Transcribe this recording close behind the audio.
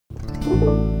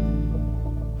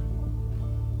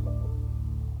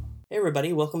Hey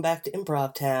everybody, welcome back to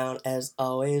Improv Town. As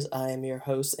always, I am your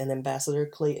host and ambassador,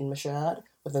 Clayton Machad,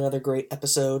 with another great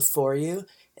episode for you.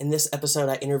 In this episode,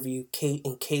 I interview Kate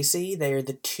and Casey. They are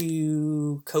the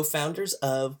two co-founders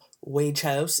of Wage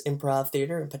House Improv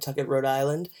Theater in Pawtucket, Rhode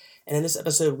Island. And in this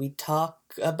episode, we talk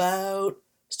about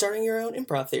starting your own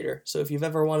improv theater. So if you've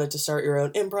ever wanted to start your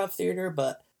own improv theater,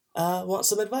 but want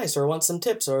some advice or want some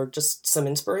tips or just some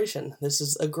inspiration, this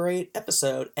is a great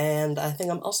episode. And I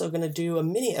think I'm also going to do a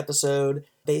mini episode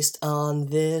based on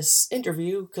this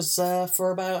interview because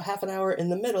for about half an hour in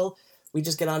the middle, we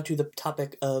just get on to the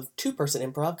topic of two-person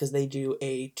improv because they do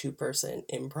a two-person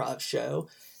improv show.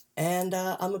 And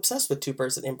I'm obsessed with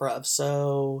two-person improv,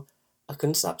 so I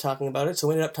couldn't stop talking about it. So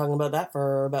we ended up talking about that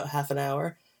for about half an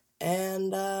hour.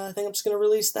 And I think I'm just going to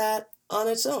release that on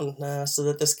its own so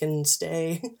that this can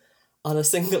stay on a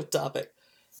single topic.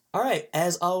 All right,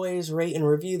 as always, rate and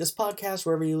review this podcast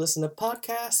wherever you listen to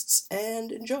podcasts,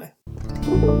 and enjoy.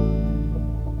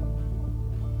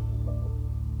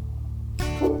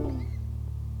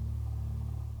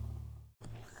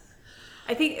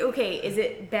 I think, okay, is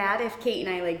it bad if Kate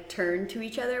and I turn to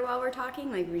each other while we're talking?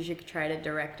 We should try to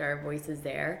direct our voices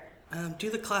there. Do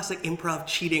the classic improv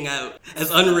cheating out,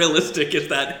 as unrealistic as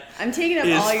that I'm taking up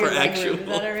is all your for language. actual. Is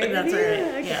that all right? That's all right.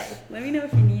 Okay. Yeah. Let me know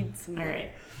if you need some more. All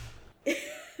right.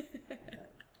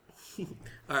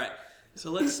 All right,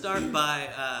 so let's start by,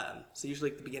 so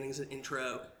usually at the beginning is an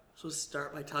intro. So let's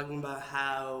start by talking about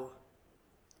how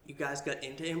you guys got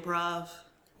into improv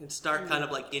and start kind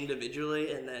of like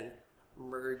individually and then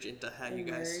merge into how you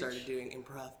guys started doing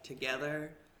improv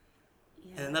together.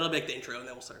 Yeah. And then that'll make the intro and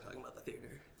then we'll start talking about the theater.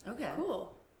 Okay.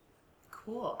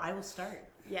 Cool. I will start.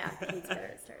 Yeah, Kate's better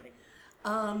at starting.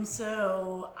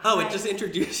 Just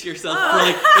introduce yourself.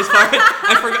 As far as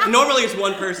I forgot. Normally it's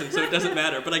one person, so it doesn't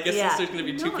matter. But I guess since there's going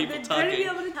to be two people they're talking, going to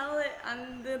be able to tell it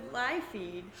on the live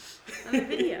feed, on the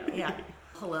video. Yeah.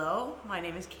 Hello, my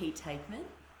name is Kate Teichman,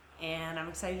 and I'm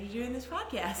excited to be doing this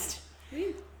podcast.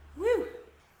 Woo!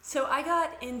 So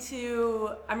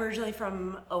I'm originally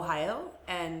from Ohio,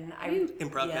 and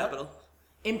improv capital.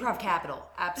 Improv capital,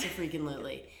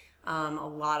 absolutely. A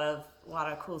lot of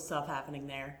cool stuff happening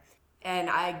there.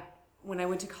 And when I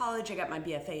went to college, I got my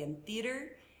BFA in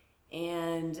theater,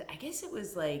 and I guess it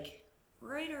was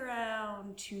right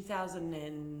around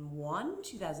 2001,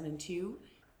 2002,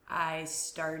 I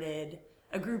started,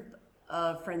 a group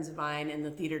of friends of mine in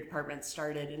the theater department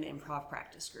started an improv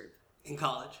practice group. In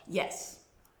college? Yes.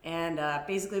 And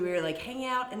basically we were hanging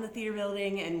out in the theater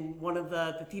building, and one of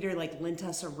the theater lent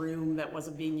us a room that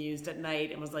wasn't being used at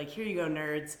night and was here you go,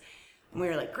 nerds. And we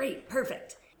were great,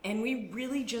 perfect. And we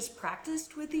really just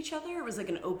practiced with each other. It was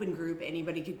an open group,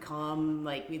 anybody could come.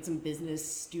 We had some business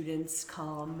students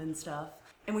come and stuff.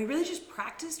 And we really just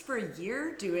practiced for a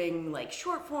year doing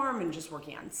short form and just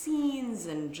working on scenes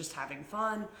and just having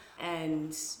fun.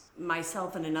 And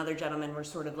myself and another gentleman were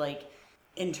sort of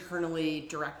internally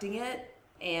directing it.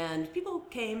 And people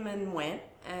came and went.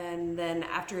 And then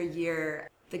after a year,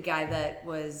 the guy that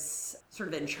was sort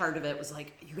of in charge of it was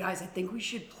you guys, I think we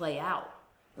should play out.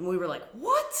 And we were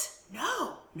what?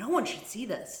 No one should see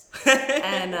this.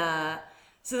 And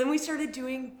so then we started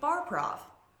doing bar prov.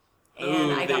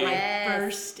 And I got my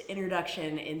first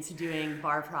introduction into doing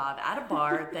bar prov at a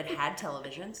bar that had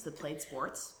televisions that played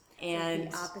sports.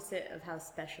 And the opposite of how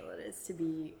special it is to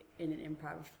be in an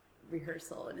improv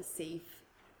rehearsal in a safe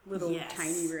little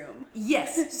tiny room.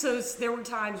 Yes. So there were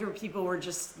times where people were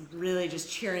just really just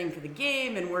cheering for the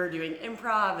game, and we're doing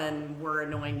improv, and we're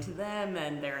annoying to them,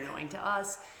 and they're annoying to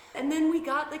us. And then we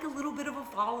got a little bit of a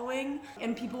following,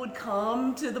 and people would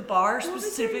come to the bar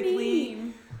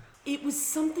specifically. It was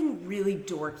something really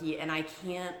dorky, and I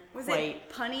can't Was it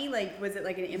punny? Was it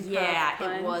an improv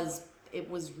pun? It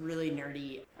was really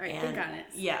nerdy. All right, think on it.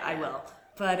 Yeah, I will.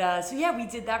 But we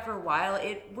did that for a while.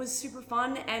 It was super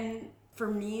fun, and for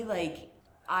me,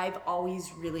 I've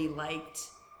always really liked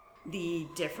the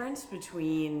difference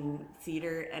between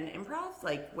theater and improv,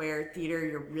 where theater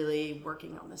you're really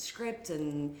working on the script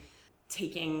and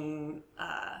taking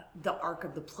the arc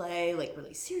of the play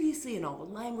really seriously and all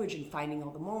the language and finding all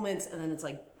the moments, and then it's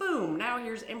boom, now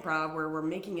here's improv where we're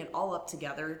making it all up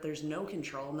together. There's no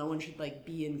control. No one should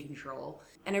be in control.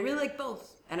 And I really like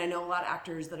both. And I know a lot of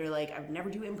actors that are I would never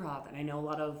do improv, and I know a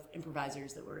lot of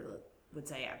improvisers that would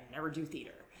say I would never do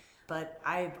theater. But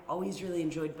I've always really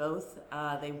enjoyed both.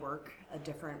 They work a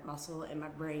different muscle in my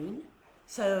brain.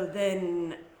 So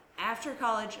then after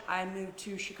college, I moved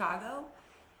to Chicago,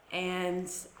 and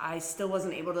I still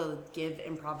wasn't able to give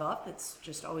improv up. It's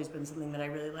just always been something that I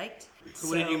really liked. So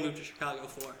what did you move to Chicago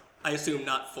for? I assume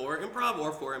not for improv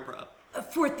or for improv?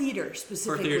 For theater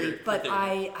specifically, For theater.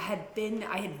 I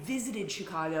had visited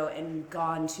Chicago and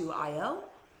gone to IO,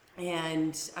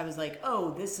 and I was like,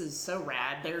 oh, this is so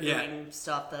rad. They're doing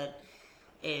stuff that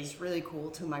is really cool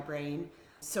to my brain.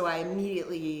 So I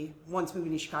immediately, once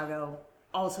moving to Chicago,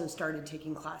 also started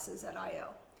taking classes at IO.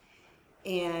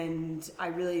 And I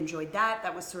really enjoyed that.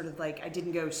 That was sort of like, I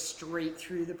didn't go straight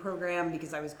through the program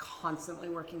because I was constantly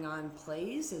working on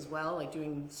plays as well, like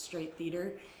doing straight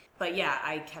theater. But yeah,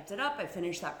 I kept it up. I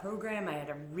finished that program. I had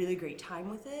a really great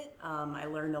time with it. I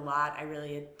learned a lot. I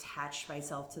really attached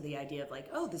myself to the idea of like,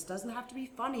 oh, this doesn't have to be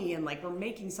funny, and like we're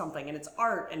making something and it's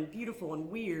art and beautiful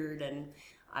and weird. And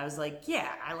I was like,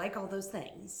 yeah, I like all those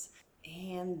things.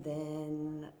 And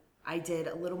then I did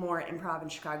a little more improv in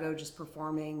Chicago, just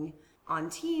performing on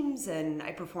teams, and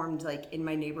I performed like in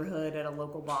my neighborhood at a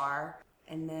local bar.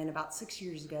 And then about 6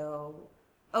 years ago,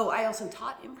 I also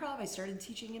taught improv. I started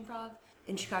teaching improv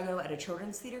in Chicago at a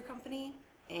children's theater company,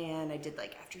 and I did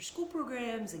like after school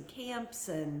programs and camps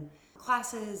and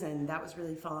classes, and that was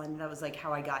really fun. That was like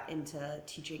how I got into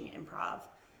teaching improv,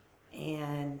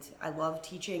 and I love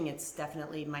teaching. It's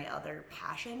definitely my other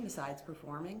passion besides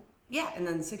performing. Yeah, and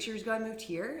then 6 years ago I moved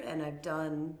here, and I've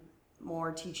done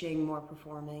more teaching, more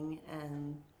performing,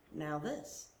 and now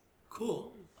this.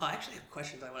 Cool. I actually have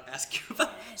questions I want to ask you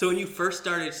about. So when you first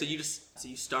started,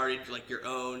 you started like your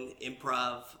own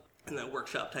improv and then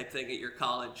workshop type thing at your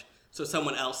college. So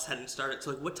someone else hadn't started.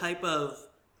 So like what type of,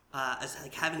 as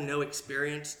like having no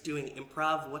experience doing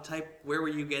improv, where were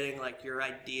you getting like your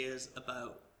ideas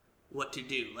about what to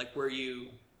do? Like were you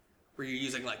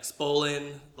using like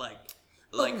Spolin, like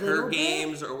her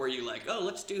games, or were you like, oh,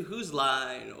 let's do Whose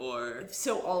Line, or?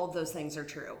 So all of those things are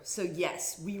true. So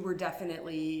yes, we were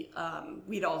definitely,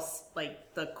 we'd all,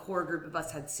 like the core group of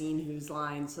us had seen Whose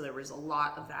Line, so there was a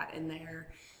lot of that in there.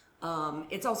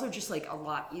 It's also just like a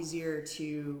lot easier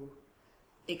to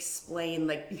explain,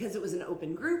 like because it was an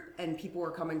open group and people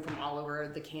were coming from all over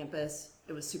the campus.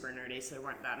 It was super nerdy, so there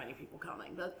weren't that many people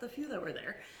coming, but the few that were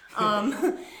there,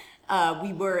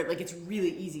 we were like, it's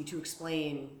really easy to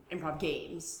explain improv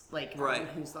games, like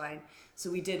Whose Line. So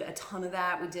we did a ton of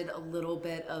that. We did a little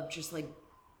bit of just like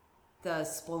the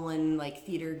Spolin like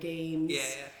theater games.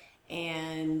 Yeah.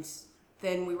 And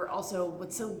then we were also,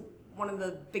 one of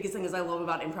the biggest things I love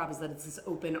about improv is that it's this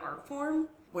open art form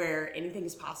where anything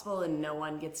is possible and no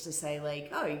one gets to say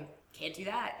like, oh, you can't do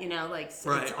that, like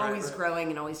so it's always growing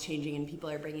and always changing, and people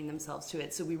are bringing themselves to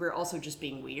it. So we were also just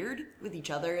being weird with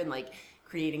each other and like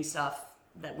creating stuff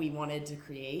that we wanted to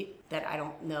create that I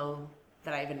don't know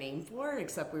that I have a name for,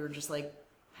 except we were just like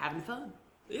having fun.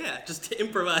 Yeah, just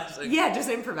improvising. Yeah, just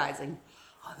improvising.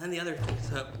 Oh, and then the other thing,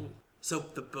 so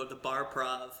the bar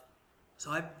prov.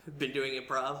 So I've been doing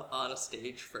improv on a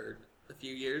stage for a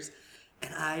few years,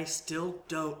 and I still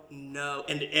don't know,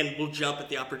 and we'll jump at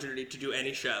the opportunity to do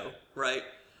any show, right?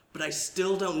 But I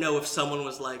still don't know if someone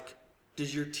was like,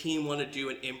 does your team want to do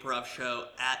an improv show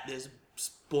at this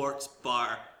sports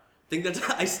bar?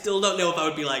 I still don't know if I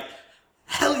would be like,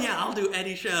 hell yeah, I'll do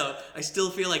any show. I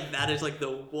still feel like that is like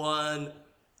the one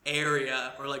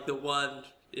area or like the one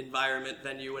environment,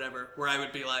 venue, whatever, where I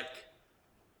would be like,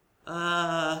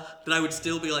 that I would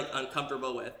still be like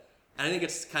uncomfortable with. And I think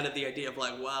it's kind of the idea of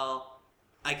like, well,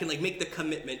 I can like make the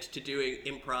commitment to doing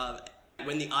improv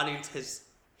when the audience has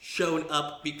shown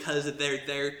up because they're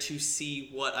there to see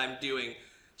what I'm doing.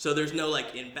 So there's no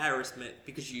like embarrassment,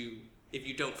 because if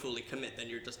you don't fully commit, then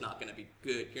you're just not going to be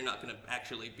good. You're not going to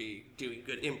actually be doing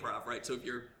good improv, right? So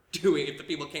if the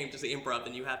people came to see improv,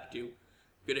 then you have to do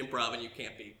good improv, and you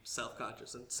can't be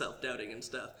self-conscious and self-doubting and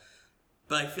stuff.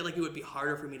 But I feel like it would be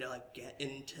harder for me to like get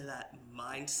into that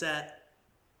mindset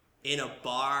in a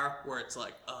bar where it's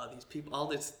like, these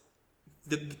people,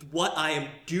 what I am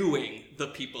doing, the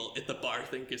people at the bar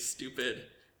think is stupid.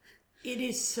 It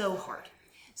is so hard.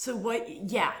 So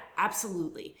yeah,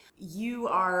 absolutely. You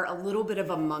are a little bit of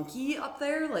a monkey up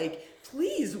there, like,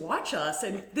 please watch us,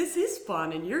 and this is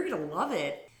fun, and you're gonna love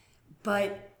it.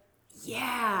 But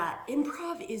yeah,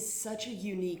 improv is such a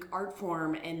unique art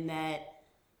form in that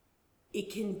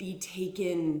it can be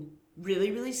taken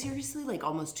really, really seriously, like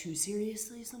almost too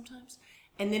seriously sometimes.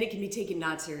 And then it can be taken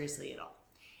not seriously at all.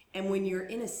 And when you're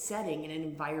in a setting, in an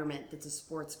environment that's a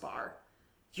sports bar,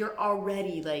 you're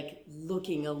already like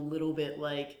looking a little bit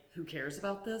like, who cares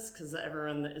about this? Because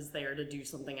everyone is there to do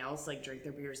something else, like drink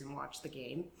their beers and watch the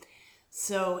game.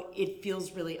 So it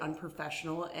feels really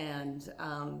unprofessional, and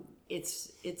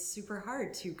it's super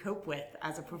hard to cope with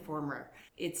as a performer.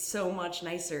 It's so much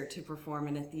nicer to perform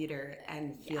in a theater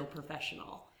and feel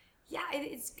professional. Yeah,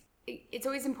 it's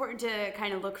always important to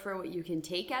kind of look for what you can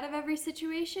take out of every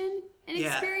situation. an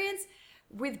Yeah. experience.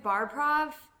 With bar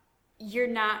prov, you're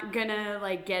not gonna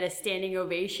like get a standing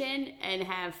ovation and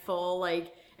have full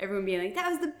like everyone being like, that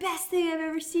was the best thing I've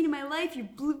ever seen in my life. You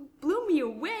blew me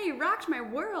away, rocked my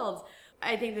world.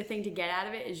 I think the thing to get out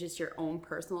of it is just your own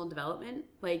personal development.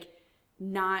 Like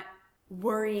not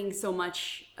worrying so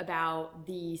much about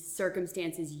the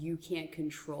circumstances you can't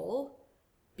control,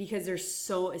 because there's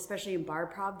so, especially in bar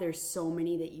prov, there's so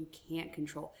many that you can't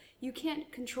control. You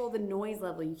can't control the noise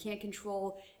level. You can't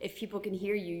control if people can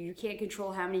hear you. You can't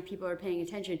control how many people are paying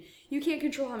attention. You can't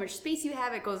control how much space you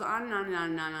have. It goes on and on and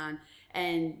on and on and on.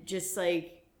 And just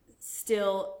like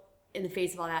still in the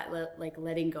face of all that, like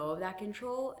letting go of that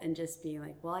control and just being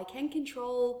like, well, I can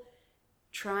control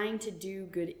trying to do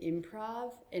good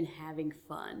improv and having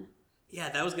fun. Yeah,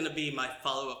 that was going to be my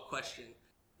follow-up question.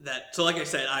 So like I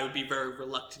said, I would be very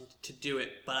reluctant to do it,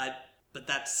 but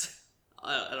that's,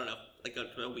 I don't know, like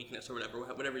a weakness or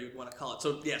whatever you want to call it.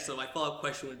 So yeah, so my follow-up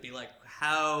question would be like,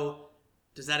 how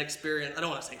does that experience, I don't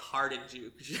want to say hardened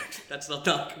you, because that's not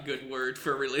a good word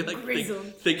for really like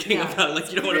thinking about it. Like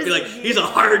you don't want to be like, he's a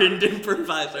hardened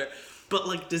improviser. But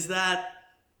like, does that,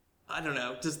 I don't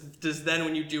know, does then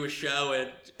when you do a show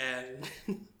and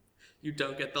you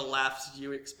don't get the laughs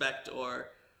you expect, or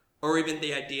even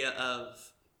the idea of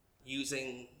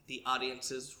using the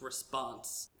audience's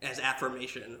response as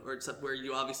affirmation, or it's where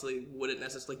you obviously wouldn't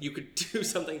necessarily, like you could do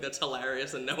something that's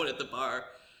hilarious and no one at the bar,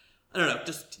 I don't know,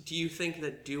 just do you think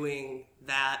that doing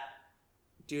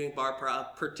bar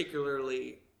prov,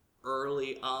 particularly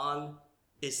early on,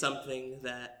 is something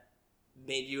that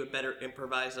made you a better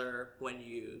improviser when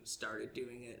you started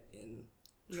doing it in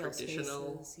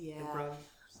traditional improv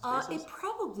spaces? It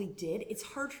probably did. It's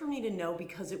hard for me to know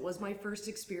because it was my first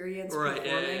experience performing.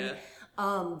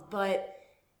 Yeah. But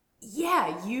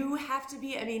yeah, you have to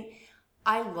be, I mean,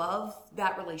 I love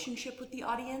that relationship with the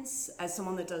audience. As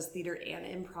someone that does theater and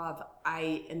improv,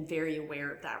 I am very aware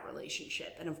of that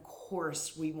relationship. And of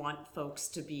course, we want folks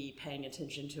to be paying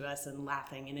attention to us and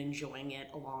laughing and enjoying it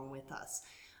along with us.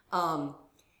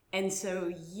 And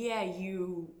so, yeah,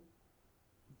 you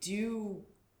do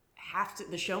have to,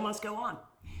 the show must go on.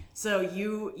 So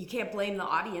you can't blame the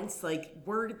audience. Like,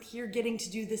 we're here getting to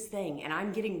do this thing, and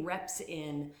I'm getting reps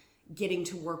in getting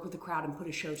to work with the crowd and put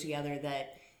a show together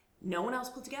that no one else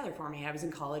put together for me. I was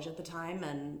in college at the time,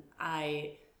 and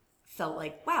I felt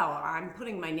like, wow, I'm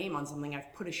putting my name on something.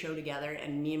 I've put a show together,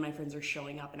 and me and my friends are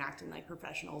showing up and acting like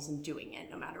professionals and doing it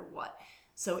no matter what.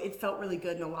 So it felt really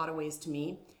good in a lot of ways to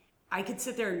me. I could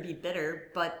sit there and be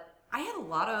bitter, but I had a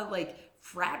lot of like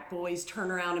frat boys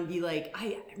turn around and be like,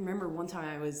 I remember one time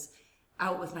I was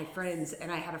out with my friends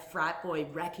and I had a frat boy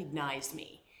recognize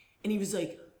me. And he was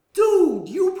like, dude,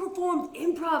 you performed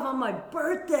improv on my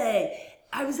birthday.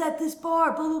 I was at this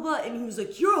bar, blah, blah, blah. And he was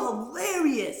like, you're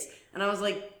hilarious. And I was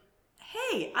like,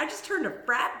 hey, I just turned a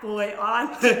frat boy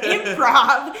on to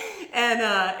improv.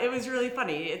 And it was really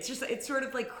funny. It's just, it sort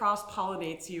of like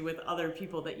cross-pollinates you with other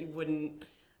people that you wouldn't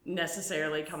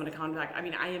necessarily come into contact. I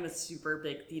mean, I am a super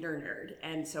big theater nerd.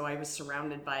 And so I was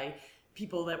surrounded by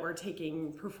people that were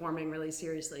taking performing really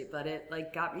seriously. But it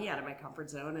like got me out of my comfort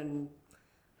zone.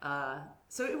 And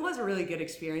so it was a really good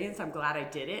experience. I'm glad I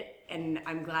did it. And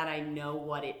I'm glad I know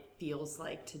what it feels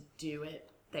like to do it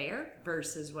there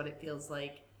versus what it feels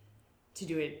like to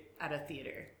do it at a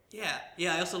theater. Yeah.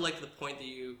 I also like the point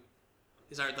that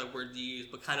these aren't the words you use,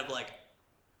 but kind of like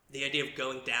the idea of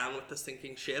going down with the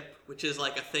sinking ship, which is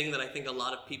like a thing that I think a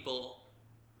lot of people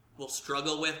will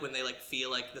struggle with when they like feel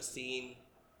like the scene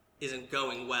isn't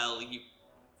going well.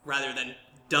 Rather than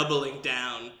doubling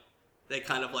down, they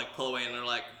kind of like pull away and they're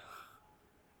like,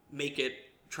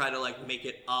 try to like make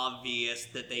it obvious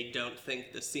that they don't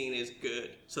think the scene is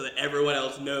good, so that everyone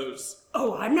else knows.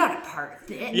 Oh, I'm not a part of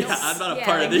this. Yeah, I'm not a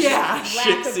part of this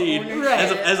shit scene.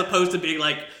 Right. As opposed to being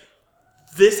like,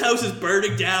 this house is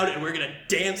burning down and we're gonna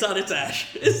dance on its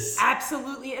ashes.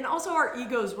 Absolutely. And also our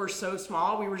egos were so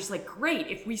small. We were just like, great,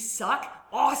 if we suck,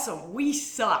 awesome, we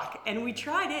suck. And we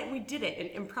tried it and we did it.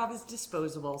 And improv is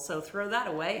disposable, so throw that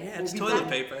away. Yeah, it's toilet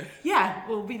paper. Yeah,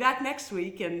 we'll be back next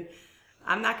week and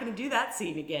I'm not gonna do that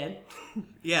scene again.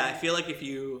 Yeah, I feel like if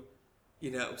you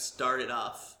started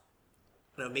off,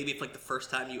 maybe if like the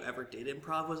first time you ever did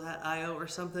improv was at IO or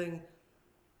something,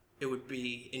 it would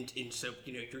be so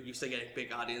you're used to getting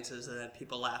big audiences and then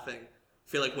people laughing. I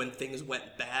feel like when things went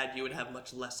bad, you would have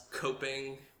much less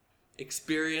coping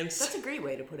experience. That's a great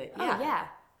way to put it. Yeah. Oh,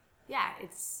 yeah.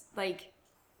 It's like,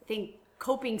 I think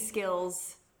coping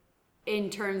skills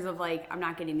in terms of like, I'm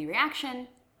not getting the reaction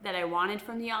that I wanted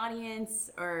from the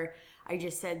audience, or I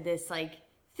just said this like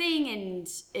thing and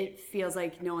it feels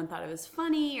like no one thought it was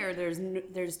funny, or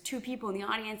there's 2 people in the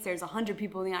audience, there's 100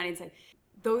 people in the audience. Like,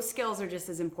 those skills are just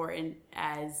as important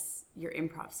as your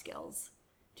improv skills.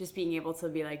 Just being able to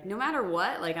be like, no matter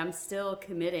what, like, I'm still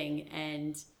committing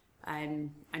and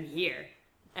I'm here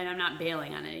and I'm not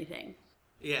bailing on anything.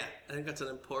 Yeah, I think that's an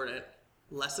important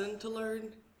lesson to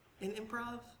learn in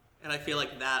improv, and I feel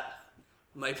like that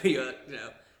might be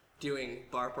doing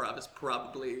bar prov is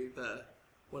probably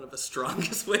one of the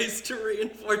strongest ways to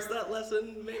reinforce that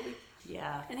lesson, maybe.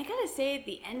 Yeah. And I gotta say, at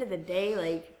the end of the day,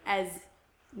 like, as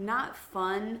not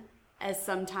fun as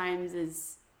sometimes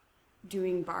as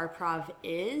doing bar prov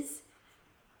is,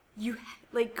 you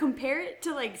like compare it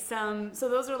to like so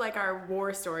those are like our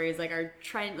war stories, like our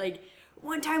trend, like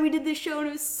one time we did this show and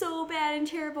it was so bad and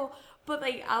terrible, but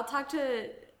like I'll talk to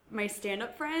my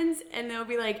stand-up friends and they'll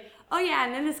be like, oh yeah,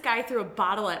 and then this guy threw a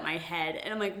bottle at my head,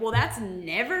 and I'm like, well, that's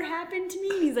never happened to me.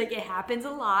 And he's like, it happens a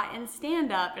lot in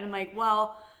stand-up. And I'm like,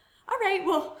 well, all right,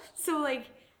 well, so like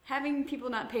having people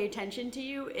not pay attention to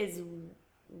you is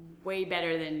way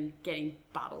better than getting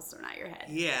bottles thrown at your head.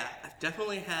 Yeah, I've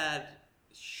definitely had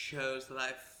shows that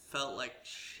I felt like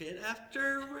shit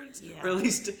afterwards. Yeah. Or at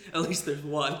least there's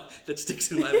one that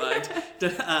sticks in my mind.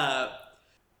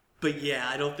 But yeah,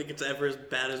 I don't think it's ever as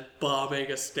bad as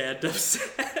bombing a stand-up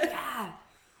set. Yeah.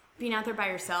 Being out there by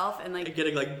yourself and like And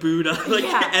getting like booed up, like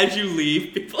as you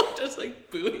leave, people are just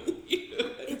like booing you.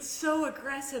 It's so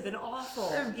aggressive and awful.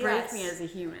 it breaks me as a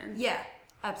human. Yeah,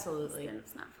 absolutely. And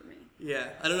it's not for me. Yeah,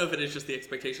 I don't know if it is just the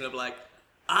expectation of like,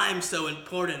 I'm so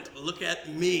important, look at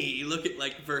me, look at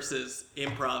like, versus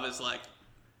improv is like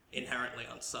inherently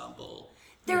ensemble.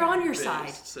 They're on your based, side.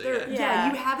 so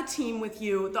Yeah, you have a team with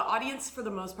you. The audience, for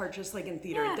the most part, just like in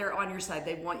theater, Yeah. they're on your side.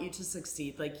 They want you to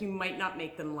succeed. Like, you might not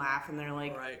make them laugh, and they're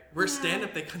like, Right. Where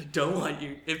stand-up, they kind of don't want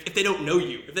you. If they don't know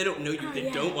you, they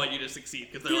don't want you to succeed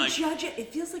because they're they're like, judging.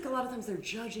 It feels like a lot of times they're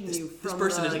judging you from this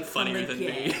person the, isn't from funnier the than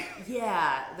get. me.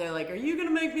 Yeah, they're like, are you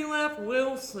gonna make me laugh?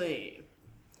 We'll see.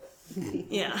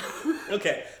 Yeah.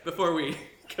 okay, before we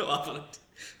go off on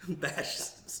a bash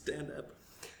stand-up,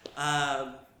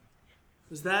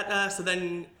 was that so?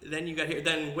 Then you got here.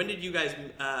 Then when did you guys?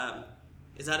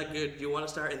 Is that a good? Do you want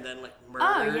to start and then like merge?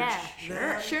 Oh yeah,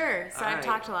 that? sure. So All I've right.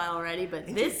 talked a lot already, but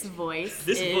this voice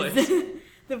This is voice.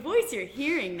 the voice you're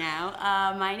hearing now.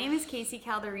 My name is Casey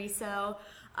Calderiso.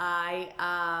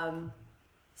 I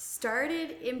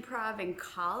started improv in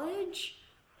college,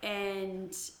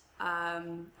 and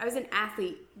I was an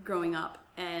athlete growing up,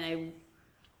 and I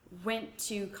went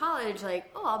to college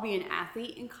like, oh, I'll be an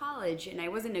athlete in college, and I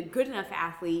wasn't a good enough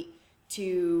athlete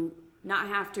to not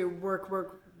have to work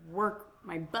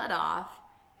my butt off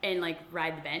and like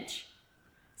ride the bench.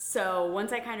 So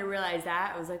once I kind of realized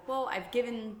that, I was like, well, I've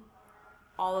given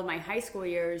all of my high school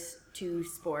years to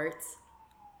sports.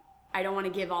 I don't want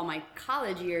to give all my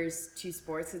college years to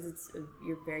sports because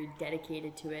you're very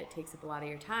dedicated to it. It takes up a lot of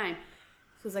your time.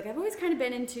 So it's like, I've always kind of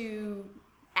been into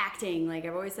acting. Like,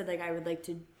 I've always said like I would like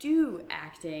to do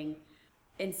acting.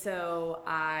 And so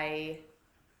I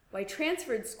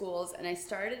transferred schools and I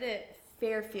started at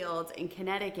Fairfield in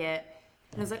Connecticut.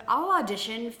 And I was like, I'll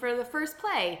audition for the first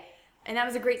play. And that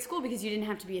was a great school because you didn't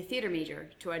have to be a theater major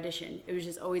to audition. It was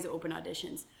just always open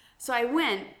auditions. So I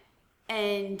went,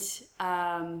 and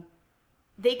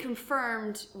they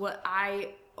confirmed what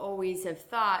I always have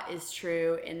thought is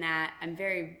true, in that I'm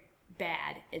very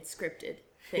bad at scripted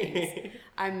things.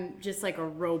 I'm just like a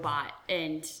robot,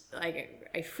 and like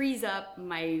I freeze up.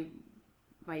 My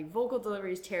vocal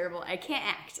delivery is terrible. I can't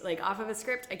act. Like, off of a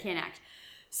script, I can't act.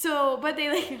 So, but they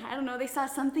like, I don't know, they saw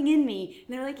something in me.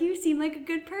 And they're like, you seem like a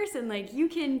good person. Like, you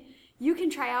can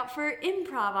try out for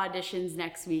improv auditions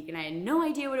next week. And I had no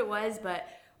idea what it was, but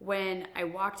when I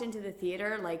walked into the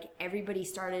theater, like, everybody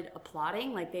started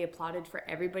applauding. Like, they applauded for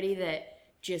everybody that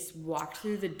just walked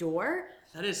through the door.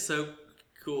 That is so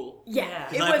cool. Yeah.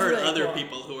 Because I've heard other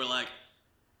people who are like,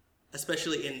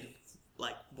 especially in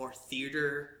like more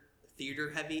theater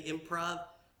heavy improv,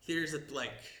 theaters that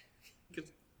like,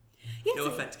 no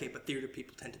offense, Kate, but theater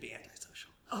people tend to be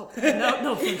antisocial. Oh,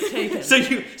 no offense taken. So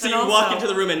you also, walk into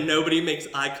the room and nobody makes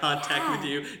eye contact with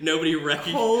you. Nobody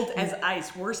recognizes. cold as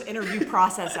ice. Worst interview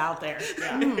process out there.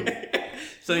 Yeah.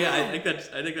 So yeah, I think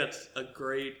that's a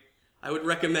great. I would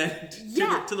recommend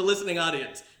to the listening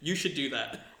audience. You should do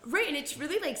that. Right, and it's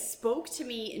really like spoke to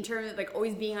me in terms of like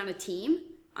always being on a team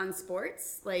on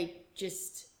sports, like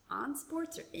just on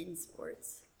sports or in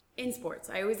sports. In sports,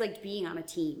 I always liked being on a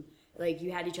team. Like,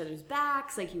 you had each other's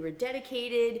backs, like, you were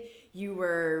dedicated, you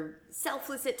were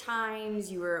selfless at times,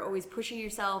 you were always pushing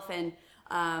yourself, and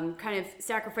kind of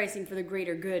sacrificing for the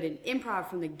greater good, and improv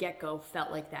from the get-go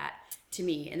felt like that to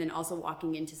me. And then also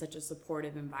walking into such a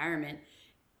supportive environment,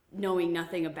 knowing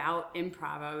nothing about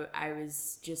improv, I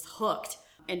was just hooked.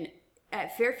 And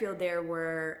at Fairfield there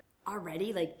were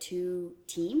already like 2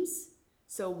 teams.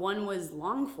 So one was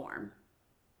long form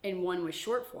and one was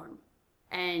short form.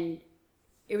 And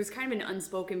it was kind of an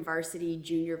unspoken varsity,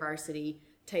 junior varsity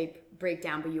type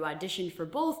breakdown, but you auditioned for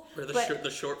both. Or the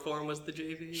short form was the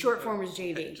JV? Short form was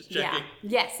JV. Just checking. Yeah.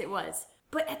 Yes, it was.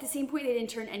 But at the same point, they didn't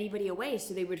turn anybody away,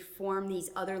 so they would form these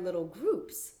other little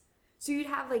groups. So you'd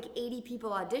have like 80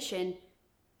 people audition,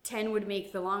 10 would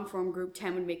make the long form group,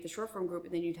 10 would make the short form group,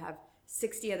 and then you'd have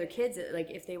 60 other kids that,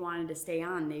 like, if they wanted to stay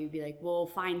on, they would be like, well,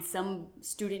 find some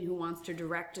student who wants to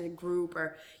direct a group,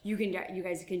 or you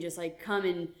guys can just like come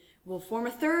and we'll form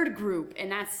a third group. And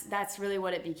that's really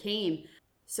what it became.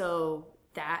 So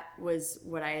that was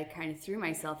what I kind of threw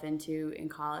myself into in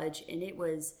college. And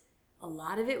a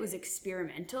lot of it was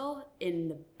experimental in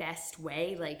the best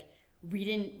way. Like, we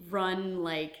didn't run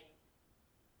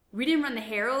the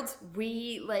Herald.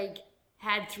 We like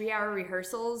had 3-hour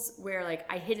rehearsals where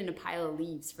like I hid in a pile of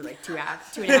leaves for like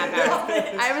 2.5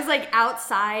 hours. I was like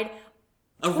outside.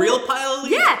 A real pile of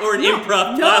leaves? Yeah, or an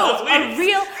improv pile of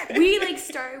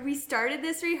leaves? We started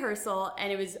this rehearsal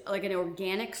and it was like an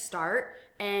organic start,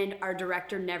 and our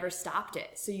director never stopped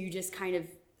it. So you just kind of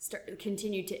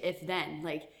continued to if then.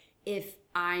 Like, if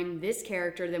I'm this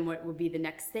character, then what would be the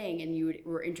next thing? And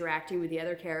were interacting with the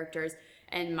other characters,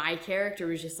 and my character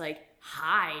was just like,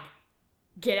 hide.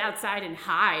 Get outside and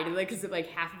hide. Like, because like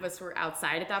half of us were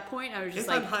outside at that point. I was just if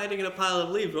like, I'm hiding in a pile of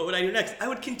leaves, what would I do next? I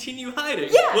would continue hiding.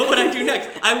 Yeah. What would I do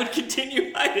next? I would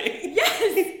continue hiding.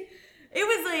 yes.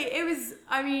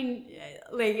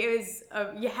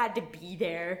 You had to be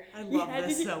there. I love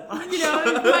this so much. You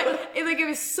know, but it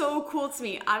was so cool to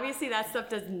me. Obviously, that stuff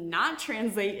does not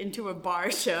translate into a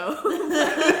bar show.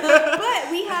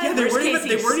 But we had. Yeah, they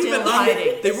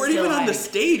weren't even on the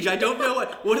stage. I don't know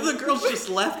what. One of the girls just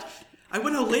left. I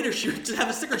went out later. She would have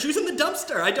a sticker. She was in the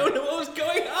dumpster. I don't know what was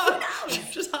going on. She was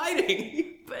just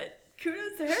hiding. But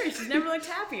kudos to her. She's never looked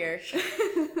happier.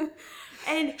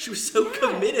 And she was so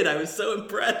committed. I was so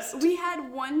impressed. We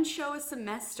had one show a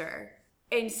semester.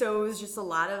 And so it was just a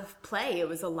lot of play. It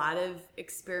was a lot of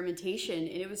experimentation. And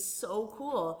it was so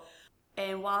cool.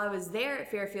 And while I was there at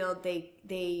Fairfield,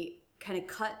 they kind of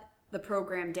cut the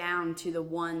program down to the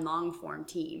one long form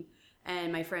team.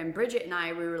 And my friend Bridget and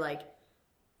I, we were like,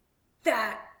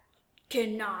 that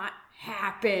cannot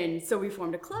happen. So we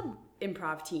formed a club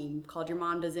improv team called Your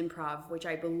Mom Does Improv, which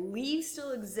I believe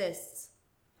still exists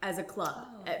as a club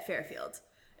at Fairfield.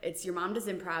 It's Your Mom Does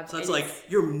Improv. So it's like,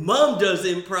 Your Mom Does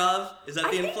Improv? Is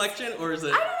that the inflection, or is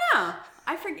it? I don't know.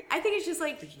 I think it's just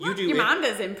like, Your Mom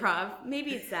Does Improv.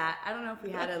 Maybe it's that. I don't know if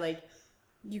we had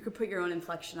you could put your own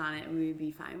inflection on it and we would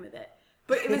be fine with it.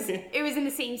 But it was in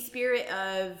the same spirit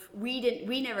of,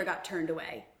 we never got turned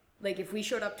away. Like, if we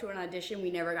showed up to an audition,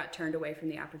 we never got turned away from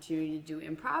the opportunity to do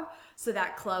improv. So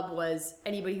that club was,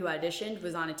 anybody who auditioned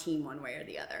was on a team one way or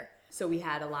the other. So we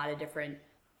had a lot of different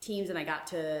teams, and I got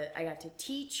to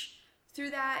teach through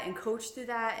that and coach through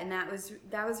that, and that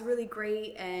was really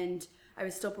great. And I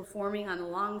was still performing on the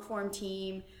long form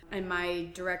team, and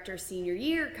my director's senior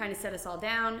year kind of set us all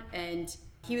down, and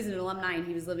he was an alumni and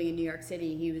he was living in New York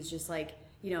City. He was just like,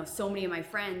 so many of my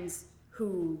friends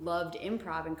who loved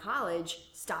improv in college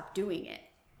stopped doing it,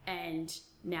 and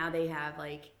now they have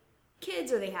like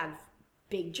kids, or they have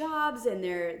big jobs, and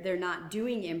they're not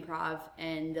doing improv,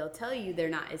 and they'll tell you they're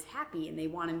not as happy and they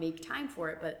want to make time for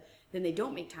it, but then they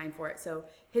don't make time for it. So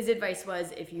his advice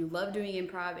was, if you love doing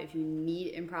improv, if you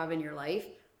need improv in your life,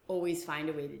 always find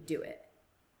a way to do it.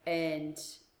 And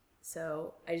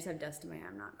so I just have dust in my eye.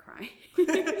 I'm not crying.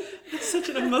 It's such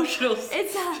an emotional.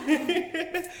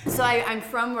 So I'm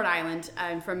from Rhode Island.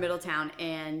 I'm from Middletown,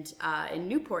 and in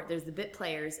Newport there's the Bit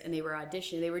Players, and they were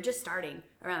auditioning. They were just starting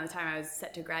around the time I was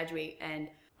set to graduate, and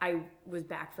I was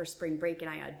back for spring break, and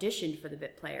I auditioned for the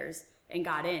Bit Players and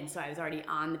got in. So I was already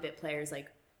on the Bit Players, like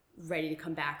ready to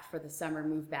come back for the summer,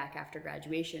 move back after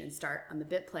graduation and start on the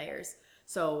Bit Players.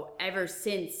 So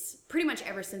pretty much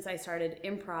ever since I started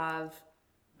improv,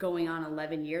 going on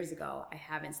 11 years ago, I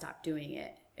haven't stopped doing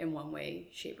it in one way,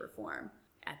 shape, or form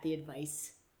at the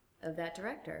advice of that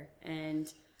director. And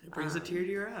it brings a tear to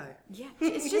your eye. Yeah,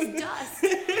 it's just dust.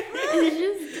 It's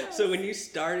just dust. So when you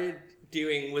started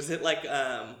doing, was it like,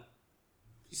 so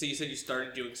you said you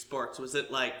started doing sports. Was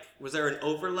there an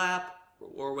overlap,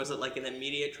 or was it like an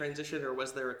immediate transition, or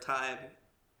was there a time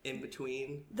in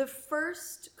between? The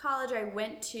first college I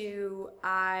went to,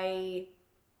 I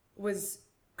was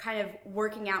kind of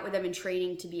working out with them and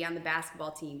training to be on the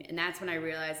basketball team. And that's when I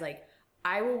realized, like,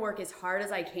 I will work as hard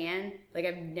as I can. Like,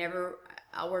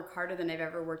 I'll work harder than I've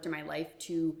ever worked in my life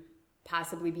to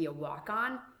possibly be a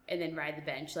walk-on and then ride the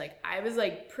bench. Like, I was,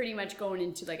 like, pretty much going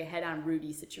into, like, a head-on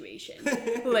Rudy situation.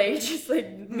 Like, just, like,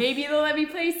 maybe they'll let me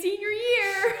play senior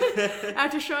year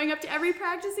after showing up to every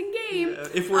practice and game.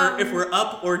 If we're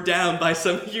up or down by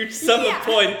some huge sum of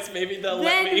points, maybe they'll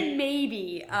let me. Then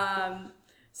maybe.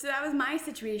 So that was my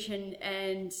situation,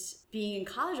 and being in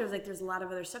college, I was like, there's a lot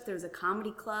of other stuff. There was a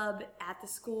comedy club at the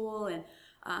school,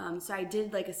 and so I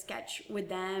did like a sketch with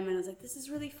them, and I was like, this is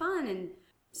really fun. And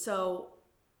so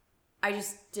I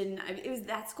just didn't,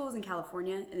 that school was in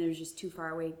California, and it was just too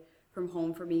far away from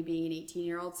home for me being an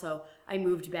 18-year-old. So I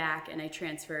moved back and I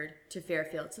transferred to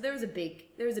Fairfield. So there was a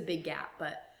big gap,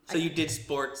 but. So you did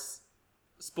sports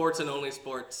and only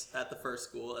sports at the first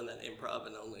school, and then improv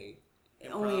and only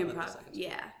improv.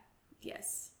 Yeah.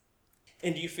 Yes.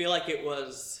 And do you feel like it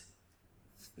was,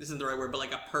 this isn't the right word, but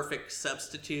like a perfect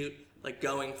substitute, like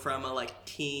going from a like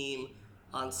team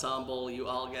ensemble, you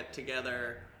all get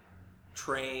together,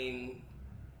 train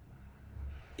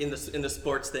in the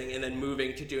sports thing, and then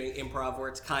moving to doing improv where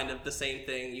it's kind of the same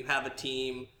thing. You have a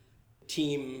team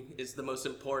is the most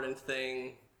important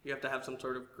thing. You have to have some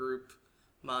sort of group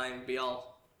mind,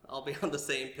 I'll be on the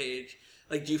same page.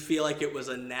 Like, do you feel like it was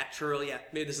a natural,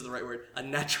 maybe this is the right word, a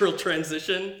natural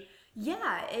transition?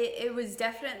 Yeah, it was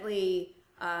definitely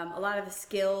a lot of the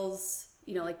skills,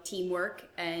 like teamwork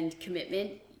and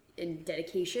commitment and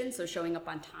dedication. So showing up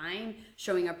on time,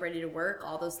 showing up ready to work,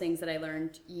 all those things that I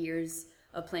learned years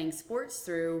of playing sports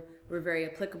through were very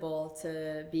applicable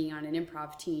to being on an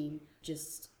improv team.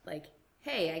 Just like,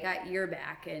 hey, I got your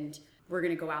back, and we're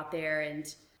going to go out there. And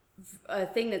a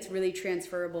thing that's really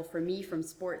transferable for me from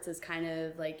sports is kind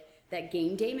of like that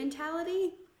game day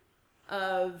mentality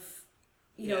of,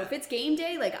 if it's game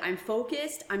day, like I'm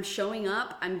focused, I'm showing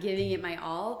up, I'm giving it my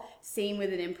all. Same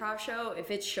with an improv show.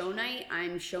 If it's show night,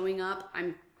 I'm showing up,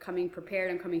 I'm coming prepared,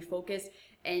 I'm coming focused,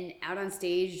 and out on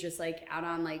stage, just like out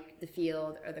on like the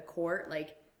field or the court,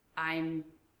 like I'm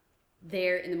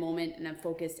there in the moment and I'm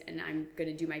focused and I'm going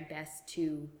to do my best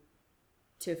to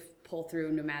pull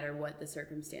through no matter what the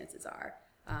circumstances are.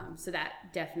 So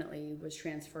that definitely was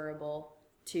transferable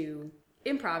to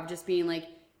improv, just being like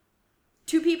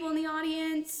 2 people in the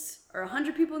audience or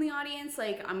 100 people in the audience,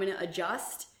 like I'm going to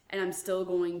adjust and I'm still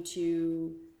going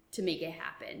to make it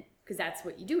happen, because that's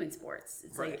what you do in sports.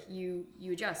 It's right. Like you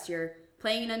adjust. You're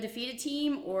playing an undefeated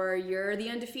team or you're the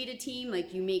undefeated team,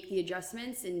 like you make the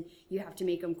adjustments and you have to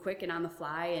make them quick and on the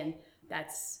fly, and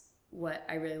that's what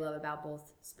I really love about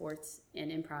both sports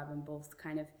and improv, and both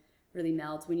kind of really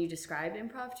melds. When you describe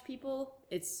improv to people,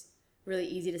 it's really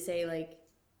easy to say, like,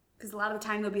 because a lot of the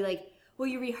time they'll be like, well,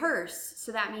 you rehearse,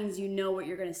 so that means you know what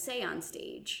you're going to say on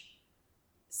stage.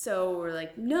 So we're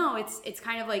like, no, it's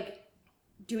kind of like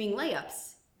doing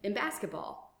layups in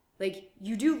basketball. Like,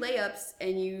 you do layups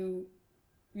and you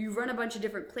run a bunch of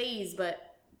different plays,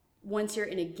 but once you're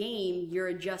in a game, you're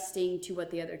adjusting to what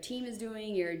the other team is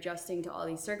doing. You're adjusting to all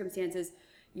these circumstances.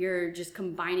 You're just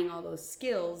combining all those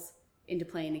skills into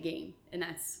playing the game. And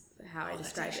that's how I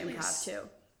describe improv too.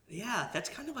 Yeah, that's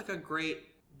kind of like a great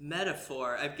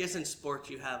metaphor. I guess in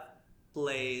sports you have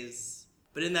plays,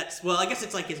 but in that, well, I guess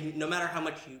it's like no matter how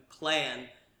much you plan,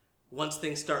 once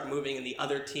things start moving and the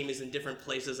other team is in different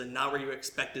places and not where you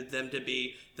expected them to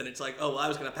be, then it's like, oh, well, I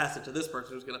was going to pass it to this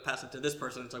person, who's going to pass it to this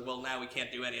person. It's like, well, now we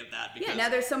can't do any of that. Because now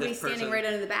there's somebody standing right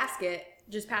under the basket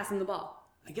just passing the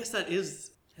ball. I guess that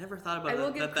is, I never thought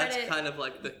about that. That's kind of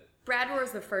like the... Brad Rohr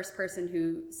is the first person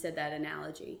who said that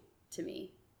analogy to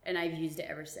me, and I've used it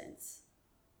ever since.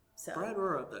 So Brad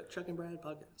Rohr of the Chuck and Brad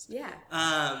podcast. Yeah.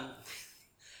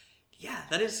 Yeah,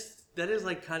 that is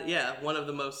like kind of, one of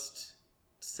the most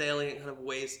salient kind of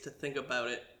ways to think about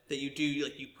it, that you do,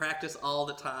 like, you practice all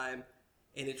the time,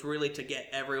 and it's really to get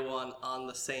everyone on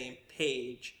the same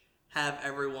page, have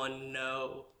everyone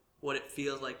know what it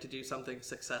feels like to do something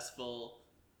successful,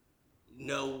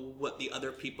 know what the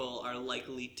other people are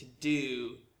likely to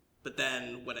do, but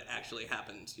then when it actually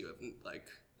happens, you have, like,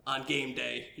 on game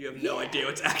day, you have no idea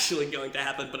what's actually going to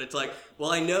happen, but it's like,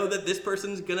 well, I know that this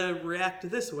person's gonna react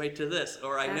this way to this,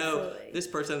 or I know this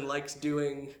person likes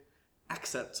doing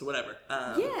accents, whatever.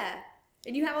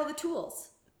 And you have all the tools.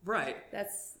 Right.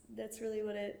 That's really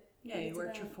what it. Yeah, you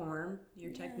worked your form,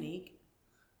 your technique,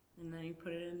 and then you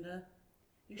put it into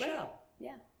your show.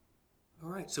 Yeah. All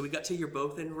right. So we got to, you're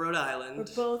both in Rhode Island.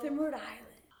 We're both in Rhode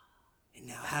Island. And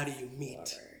now, how do you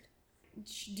meet?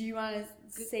 Do you want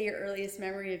to say your earliest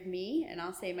memory of me, and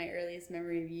I'll say my earliest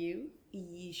memory of you?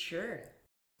 Sure.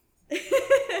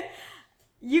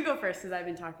 You go first because I've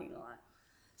been talking a lot.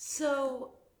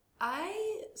 So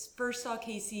I first saw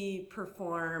Casey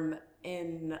perform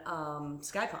in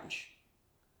Sky Punch.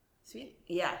 Sweet.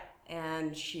 Yeah,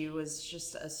 and she was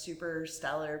just a super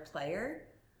stellar player.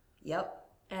 Yep.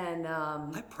 And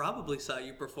I probably saw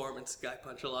you perform in Sky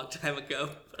Punch a long time ago,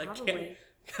 but Probably. I can't.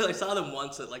 Because I saw them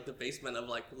once at like the basement of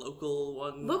like Local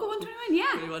 121, yeah.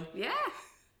 21. Yeah.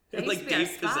 And That like used to be our Dave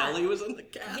spot. Pizzelli was on the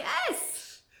cast.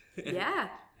 Yes. Yeah.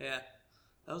 Yeah.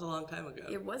 That was a long time ago.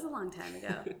 It was a long time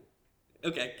ago.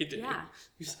 Okay, continue. Yeah.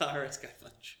 You saw her at Sky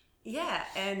Punch. yeah,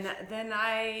 and then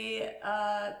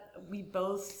we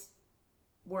both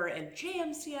were in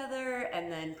jams together,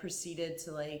 and then proceeded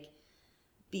to like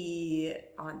be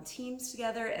on teams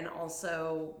together, and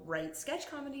also write sketch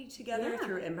comedy together Yeah.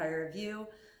 through Empire Review.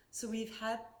 So we've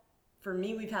had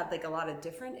like a lot of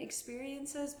different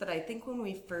experiences, but I think when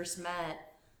we first met,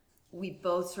 we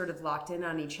both sort of locked in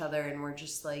on each other and were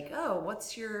just like, oh,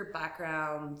 what's your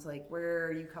background? Like, where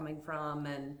are you coming from?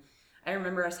 And I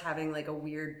remember us having like a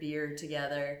weird beer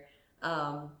together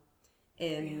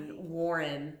in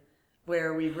Warren,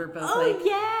 where we were both like,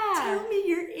 yeah. tell me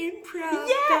your improv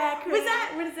Yeah.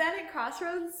 background. Was that at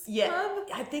Crossroads Yeah, Club?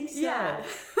 I think so. Yeah.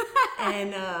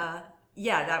 And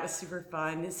yeah, that was super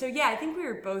fun. So yeah, I think we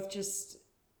were both just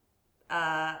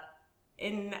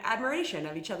in admiration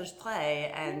of each other's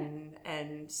play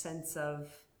and sense of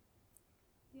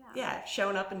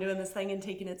showing up and doing this thing and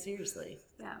taking it seriously.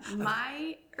 Yeah.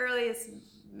 My earliest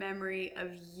memory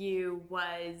of you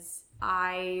was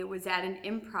I was at an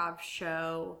improv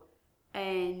show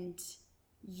and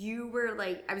you were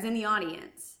like, I was in the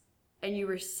audience and you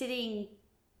were sitting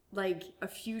like a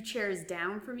few chairs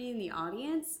down from me in the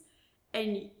audience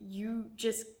and you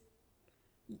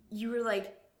were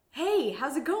like, hey,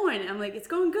 how's it going? I'm like, it's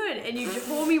going good. And you just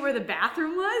told me where the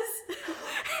bathroom was.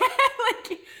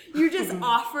 Like, you just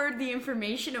offered the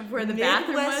information of where the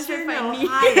bathroom was if I needed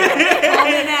it.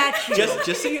 Coming at you.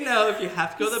 Just so you know, if you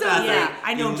have to go to the So- bathroom, Yeah,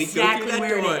 I know you need to exactly go through that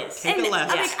where it door, is. take And a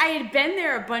left. like, I had been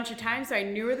there a bunch of times, so I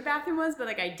knew where the bathroom was, but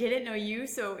like I didn't know you,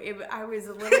 so I was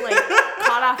a little like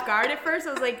caught off guard at first.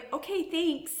 I was like, okay,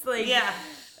 thanks. Like, Yeah.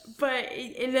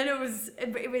 and then it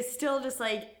was still just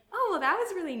like, oh, well, that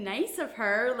was really nice of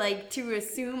her, like to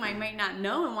assume I might not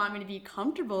know and want me to be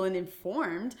comfortable and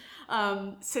informed.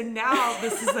 So now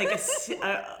this is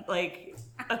like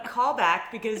a callback,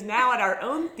 because now at our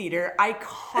own theater, I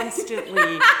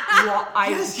constantly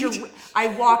I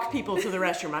walk people to the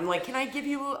restroom. I'm like, can I give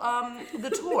you the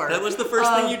tour? That was the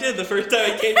first thing you did the first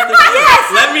time I came to the show.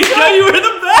 Yes! Let me show you where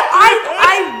the bathroom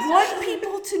I want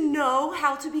people to know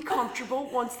how to be comfortable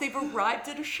once they've arrived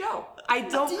at a show. I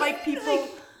don't like people.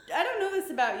 I don't know this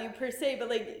about you per se, but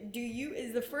like,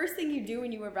 is the first thing you do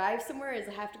when you arrive somewhere is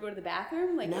have to go to the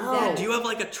bathroom? Like, No. is that, Do you have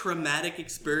like a traumatic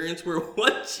experience where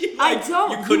once you I like,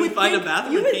 don't. you couldn't would find a think-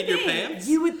 bathroom you and would peed your think- pants?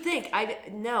 You would think. I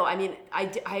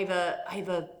have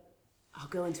a. I'll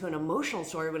go into an emotional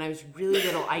story. When I was really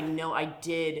little, I know I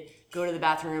did go to the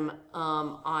bathroom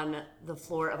on the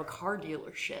floor of a car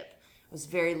dealership. I was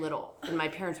very little, and my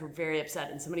parents were very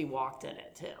upset, and somebody walked in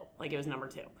it too, like it was number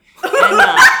 2. And,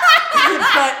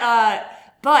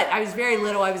 but I was very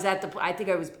little. I think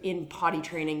I was in potty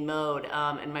training mode,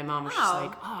 and my mom was just Wow.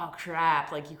 like, "Oh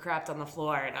crap! Like you crapped on the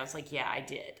floor," and I was like, "Yeah, I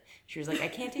did." She was like, "I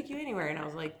can't take you anywhere," and I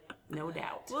was like, "No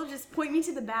doubt." well, just point me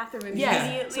to the bathroom Yeah.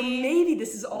 immediately. So maybe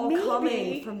this is all Maybe.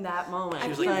 coming from that moment. She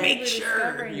was I like, can't make believe we're sure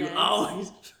discovering you this.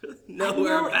 always know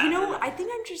where a No, bathroom is. I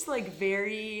think I'm just like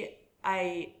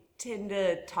I tend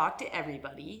to talk to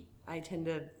everybody. I tend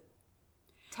to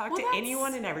talk Well, to that's-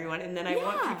 anyone and everyone, and then I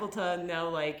want Yeah. people to know,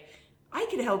 like, I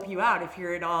can help you out if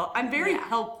you're at all. I'm very Yeah.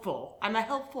 helpful. I'm a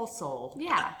helpful soul.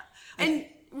 Yeah. And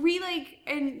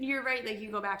and you're right, like you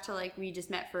go back to like we just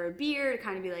met for a beer to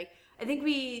kind of be like, I think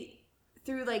we,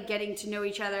 through like getting to know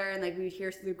each other and like we would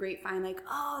hear through the grapevine, like,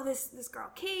 oh, this girl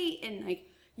Kate, and like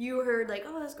you heard like,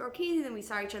 oh, this girl Kate, and then we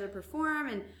saw each other perform.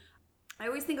 And I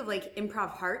always think of like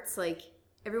improv hearts, like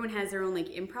everyone has their own like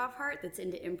improv heart that's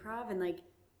into improv, and like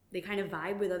they kind of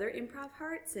vibe with other improv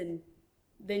hearts, and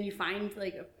then you find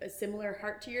like a similar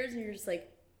heart to yours, and you're just like,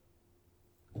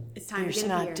 it's time to get a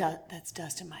beer. That's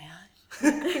dust in my eye.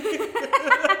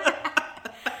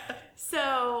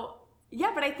 So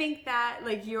yeah, but I think that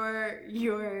like your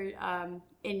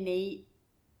innate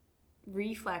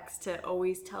reflex to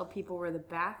always tell people where the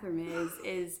bathroom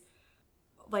is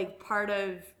like part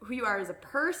of who you are as a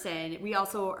person. We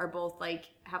also are both like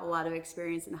have a lot of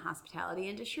experience in the hospitality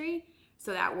industry,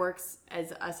 so that works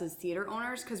as us as theater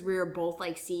owners because we're both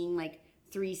like seeing like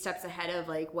 3 steps ahead of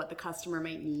like what the customer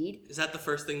might need. Is that the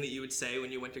first thing that you would say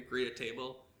when you went to greet a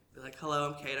table? Be like, hello,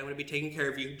 I'm Kate. I'm going to be taking care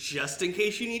of you just in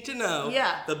case you need to know.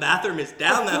 Yeah. The bathroom is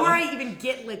down that way. Before I even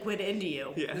get liquid into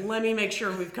you, let me make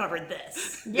sure we've covered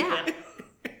this. Yeah.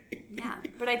 Yeah.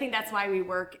 But I think that's why we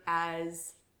were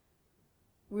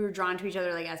drawn to each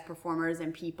other like as performers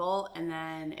and people. And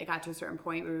then it got to a certain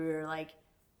point where we were like,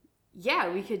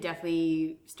 yeah, we could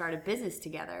definitely start a business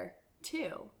together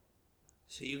too.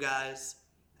 So you guys,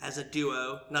 as a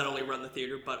duo, not only run the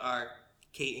theater, but are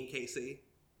Kate and Casey,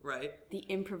 right? The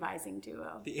improvising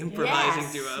duo. The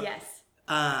improvising duo. Yes.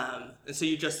 And so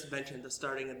you just mentioned the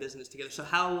starting a business together. So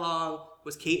how long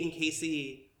was Kate and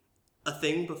Casey a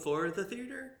thing before the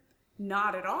theater?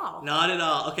 Not at all. Not at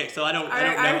all. Okay, so I don't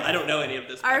know any of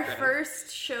this Our background.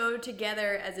 first show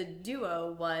together as a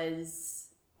duo was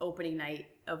opening night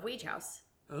of Wage House.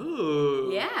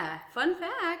 Ooh. Yeah, fun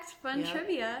fact, fun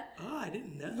trivia. Oh, I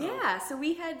didn't know. Yeah, so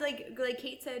we had like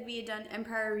Kate said, we had done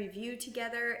Empire Review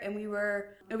together, and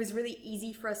it was really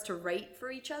easy for us to write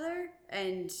for each other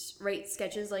and write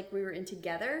sketches like we were in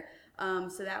together.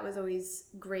 So that was always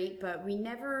great, but we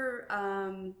never,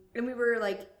 and we were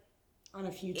like on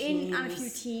a few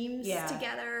teams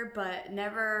together, but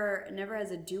never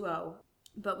as a duo.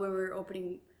 But when we were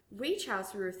opening Wage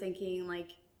House, we were thinking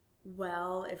like,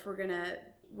 well, if we're gonna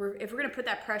put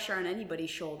that pressure on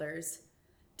anybody's shoulders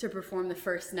to perform the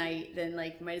first night, then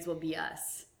like might as well be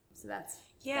us. So that's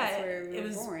where we were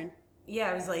born.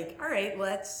 Yeah, it was like, all right,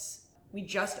 we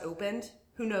just opened.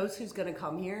 Who knows who's gonna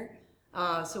come here?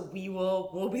 So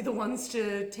we'll be the ones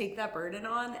to take that burden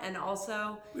on, and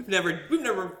also we've never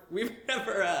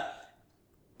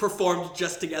performed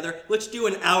just together. Let's do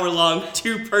an hour-long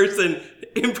 2-person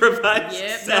improvised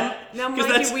set. Now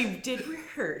mind you, we did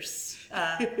rehearse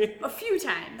a few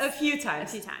times. A few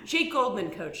times. Jake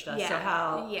Goldman coached us, so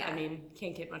I mean,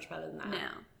 can't get much better than that. No.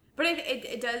 But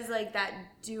it does like that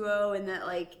duo and that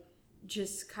like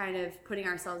just kind of putting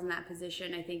ourselves in that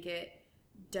position. I think it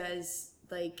does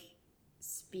like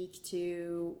speak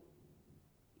to,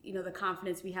 you know, the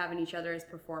confidence we have in each other as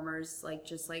performers. Like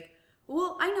just like,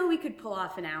 well, I know we could pull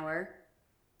off an hour.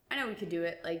 I know we could do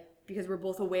it, like, because we're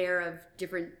both aware of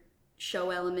different show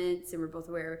elements and we're both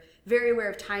very aware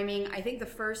of timing. I think the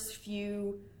first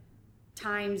few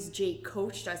times Jake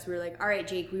coached us, we were like, all right,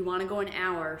 Jake, we want to go an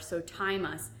hour, so time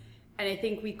us. And I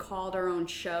think we called our own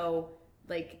show,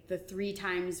 like the 3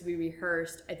 times we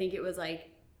rehearsed, I think it was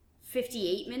like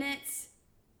 58 minutes,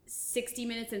 60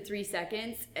 minutes and 3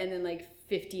 seconds, and then like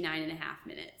 59 and a half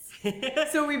minutes.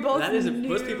 So we both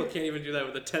most people can't even do that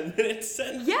with a 10-minute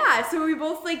set. Yeah, so we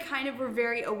both like kind of were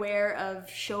very aware of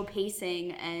show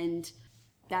pacing, and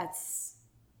that's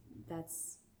that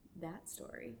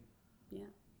story. Yeah.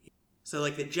 So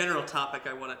like the general topic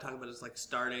I want to talk about is like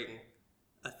starting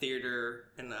a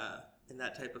theater and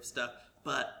that type of stuff.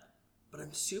 But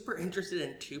I'm super interested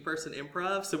in 2-person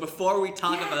improv. So before we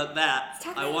talk about that,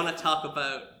 I want to talk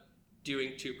about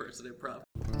doing 2-person improv.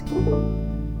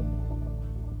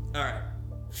 All right.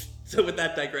 So with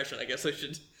that digression, I guess I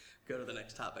should go to the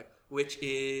next topic, which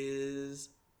is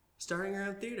starting your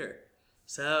own theater.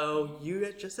 So you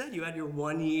had just said you had your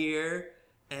 1-year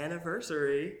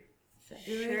anniversary.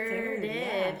 Sure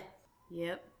did.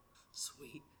 Yep.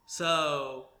 Sweet.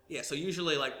 So yeah, so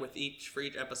usually like for each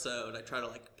episode, I try to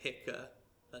like pick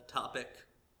a topic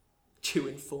to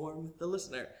inform the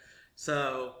listener.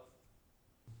 So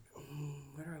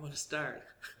where do I want to start?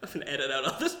 I'm gonna edit out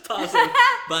all this pausing.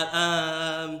 But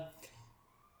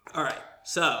all right.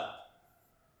 So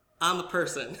I'm a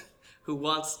person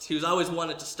who's always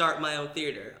wanted to start my own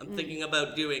theater. I'm thinking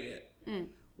about doing it.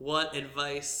 What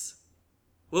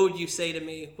would you say to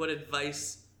me? What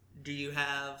advice do you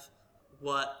have?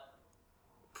 What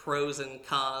pros and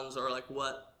cons, or like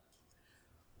what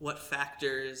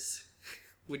factors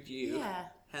would you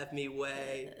have me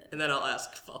weigh? And then I'll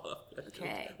ask follow-up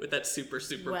with that super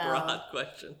broad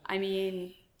question. I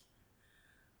mean,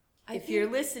 if you're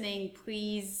listening,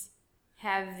 please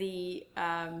have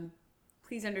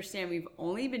please understand we've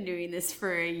only been doing this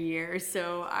for a year,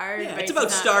 so our advice it's about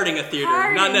is starting a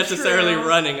theater, not necessarily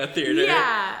running a theater.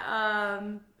 Yeah,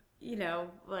 you know,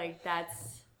 like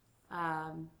that's.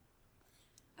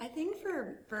 I think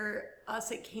for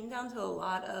us, it came down to a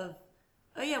lot of,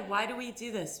 why do we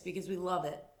do this? Because we love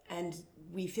it, and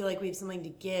we feel like we have something to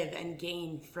give and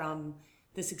gain from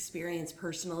this experience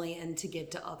personally, and to give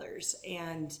to others.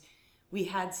 And we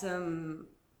had some.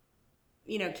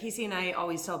 You know, Casey and I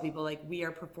always tell people, like, we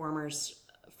are performers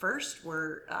first,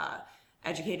 we're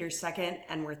educators second,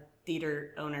 and we're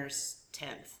theater owners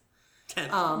 10th.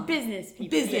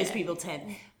 Business people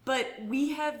 10th. But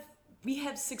we have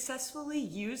successfully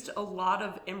used a lot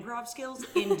of improv skills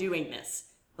in doing this.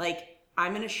 Like,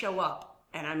 I'm going to show up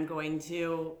and I'm going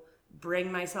to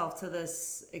bring myself to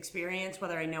this experience,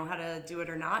 whether I know how to do it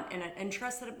or not, and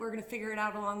trust that we're going to figure it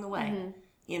out along the way.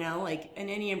 You know, like in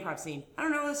any improv scene, I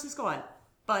don't know where this is going,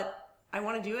 but I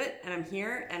want to do it, and I'm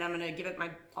here, and I'm going to give it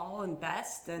my all and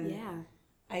best. And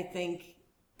I think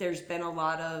there's been a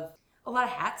lot of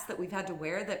hats that we've had to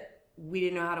wear that we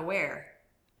didn't know how to wear,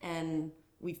 and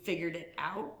we figured it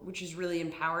out, which is really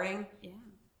empowering. Yeah.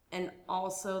 And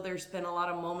also there's been a lot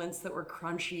of moments that were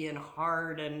crunchy and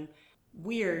hard and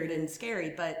weird and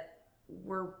scary, but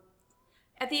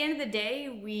at the end of the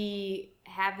day, we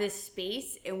have this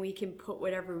space and we can put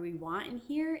whatever we want in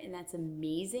here, and that's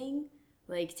amazing.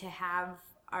 Like, to have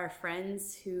our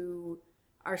friends who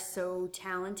are so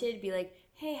talented be like,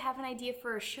 hey, have an idea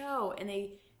for a show, and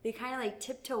they kind of like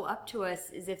tiptoe up to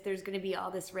us as if there's going to be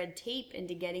all this red tape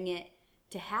into getting it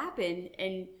to happen,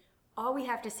 and all we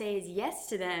have to say is yes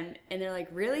to them, and they're like,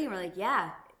 really? And we're like,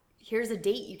 yeah, here's a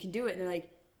date, you can do it. And they're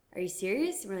like, are you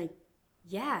serious? And we're like,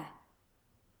 yeah.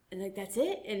 And like, that's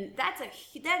it. And that's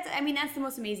the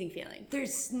most amazing feeling.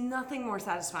 There's nothing more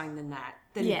satisfying than that,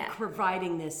 than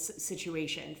providing this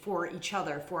situation for each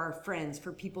other, for our friends,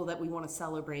 for people that we want to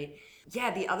celebrate.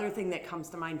 Yeah, the other thing that comes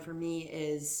to mind for me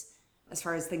is, as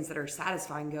far as things that are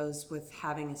satisfying goes with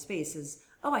having a space, is,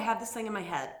 I have this thing in my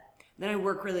head. Then I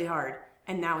work really hard,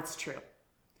 and now it's true.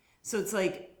 So it's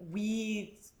like,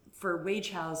 for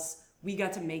Wage House, we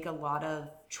got to make a lot of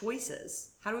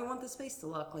choices. How do we want the space to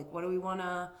look? Like, what do we want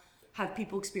to have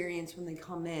people experience when they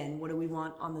come in? What do we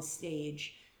want on the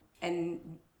stage? And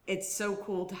it's so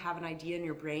cool to have an idea in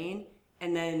your brain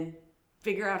and then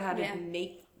figure out how to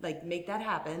make that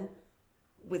happen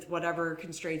with whatever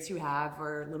constraints you have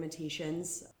or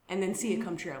limitations, and then see it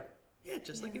come true. Yeah,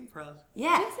 just like improv.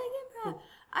 Yeah. Just like improv.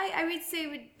 I would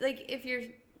say, like, if you're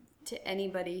to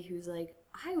anybody who's like,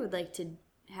 I would like to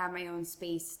have my own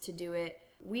space to do it,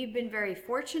 we've been very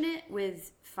fortunate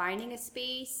with finding a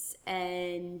space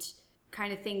and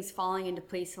kind of things falling into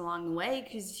place along the way,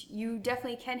 because you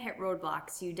definitely can hit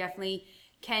roadblocks. You definitely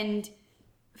can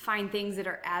find things that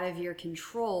are out of your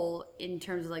control in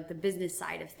terms of like the business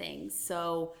side of things.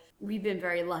 So we've been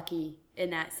very lucky in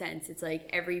that sense. It's like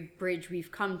every bridge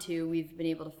we've come to, we've been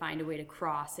able to find a way to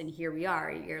cross, and here we are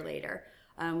a year later.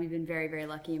 We've been very, very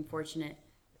lucky and fortunate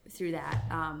through that.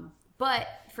 But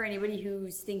for anybody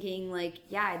who's thinking like,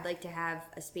 yeah, I'd like to have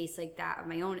a space like that of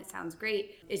my own, it sounds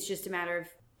great. It's just a matter of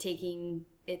taking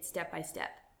it step by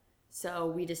step. So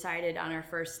we decided on our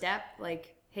first step,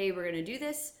 like, hey, we're going to do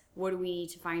this. What do we need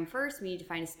to find first? We need to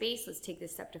find a space. Let's take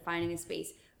this step to finding a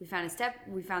space. We found a step.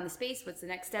 We found the space. What's the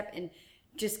next step? And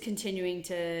just continuing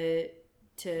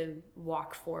to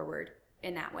walk forward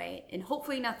in that way. And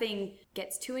hopefully nothing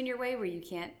gets too in your way where you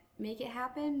can't make it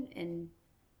happen. And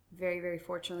very, very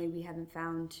fortunately, we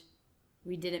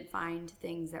didn't find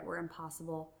things that were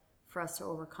impossible for us to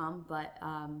overcome. But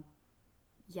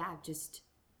just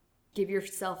give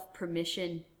yourself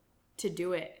permission to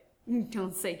do it.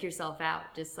 Don't psych yourself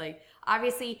out. Just like,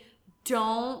 obviously,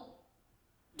 don't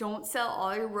sell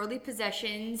all your worldly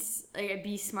possessions. Like,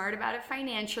 be smart about it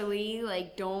financially.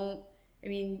 Like,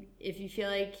 if you feel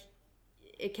like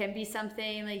it can be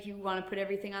something like you want to put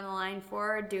everything on the line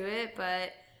for, do it.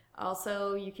 But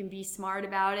also, you can be smart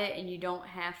about it, and you don't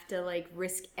have to like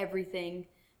risk everything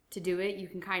to do it. You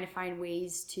can kind of find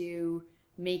ways to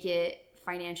make it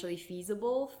financially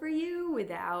feasible for you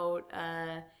without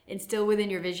and still within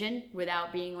your vision,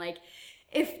 without being like,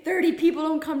 if 30 people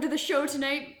don't come to the show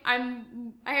tonight, I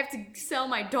have to sell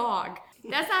my dog.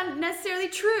 That's not necessarily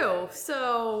true.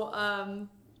 So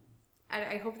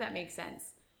I hope that makes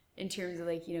sense in terms of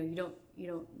like, you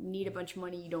don't need a bunch of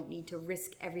money. You don't need to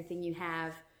risk everything you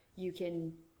have. You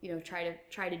can,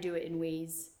 try to do it in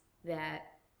ways that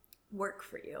work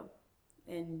for you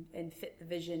and fit the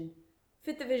vision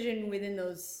within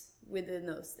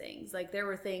those things. Like, there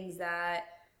were things that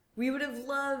we would have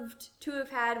loved to have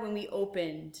had when we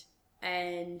opened,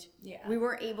 and we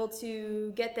weren't able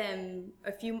to get them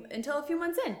until a few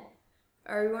months in,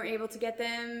 or we weren't able to get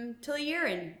them till a year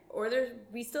in, or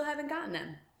we still haven't gotten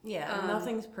them. Yeah,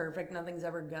 nothing's perfect. Nothing's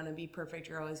ever gonna be perfect.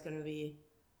 You're always gonna be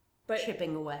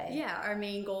chipping away. Yeah, our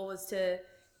main goal was to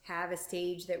have a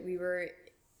stage that we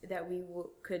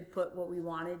could put what we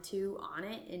wanted to on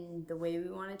it in the way we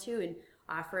wanted to, and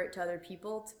offer it to other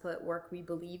people to put work we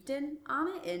believed in on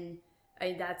it.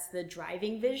 And that's the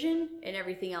driving vision, and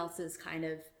everything else is kind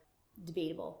of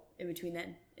debatable in between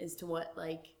then as to what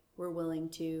like we're willing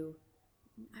to,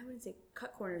 I wouldn't say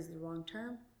cut corners is the wrong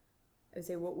term. I would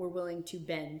say what we're willing to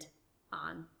bend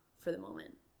on for the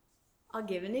moment. I'll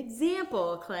give an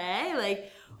example, Clay.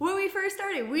 Like, when we first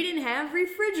started, we didn't have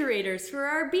refrigerators for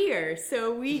our beer.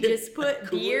 So we just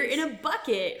put beer in a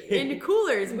bucket into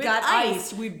coolers with got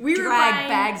ice. ice. We dragged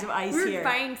bags of ice here. We here. were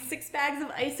buying 6 bags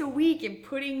of ice a week and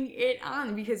putting it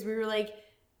on because we were like,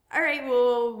 all right,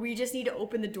 well, we just need to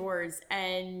open the doors.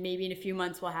 And maybe in a few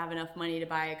months, we'll have enough money to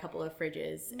buy a couple of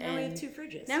fridges. Now we have 2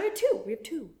 fridges. Now we have 2. We have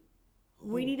 2.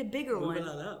 We need a bigger one. Moving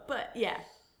on up. But yeah,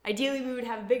 ideally we would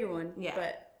have a bigger one. Yeah.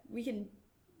 But we can.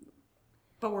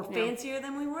 But we're fancier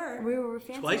than we were. We were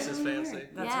fancier Twice than as we were. fancy.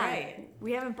 That's right.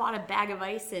 We haven't bought a bag of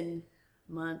ice in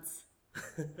months.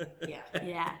 Yeah.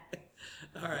 Yeah.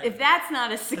 All right. If that's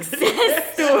not a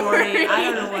success story, I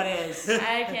don't know what is.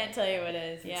 I can't tell you what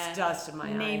is. Yeah. It's dust in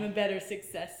my Name eye. a better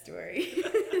success story.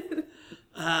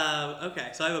 Okay,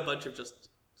 so I have a bunch of just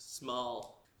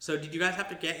small. So did you guys have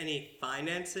to get any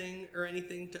financing or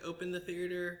anything to open the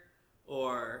theater,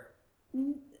 or?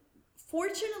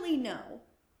 Fortunately, no.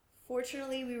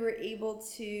 Fortunately, we were able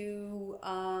to.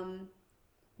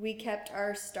 We kept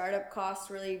our startup costs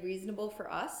really reasonable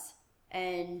for us,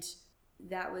 and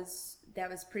that was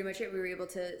pretty much it. We were able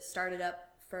to start it up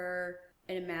for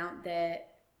an amount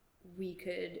that we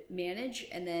could manage,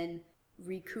 and then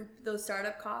recoup those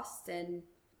startup costs. And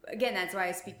again, that's why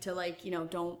I speak to, like, you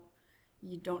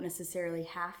don't necessarily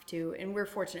have to. And we're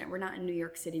fortunate. We're not in New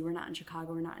York City. We're not in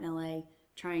Chicago. We're not in LA.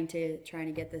 Trying to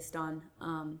get this done.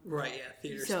 Right, yeah,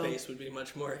 theater so- space would be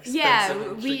much more expensive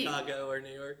in we- Chicago or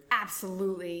New York.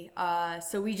 Absolutely.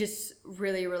 So we just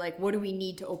really were like, what do we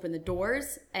need to open the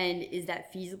doors? And is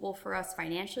that feasible for us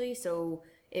financially? So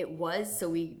it was. So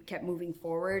we kept moving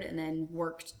forward and then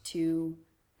worked to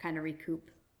kind of recoup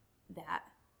that.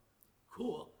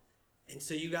 Cool. And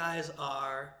so you guys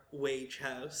are Wage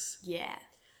House. Yeah.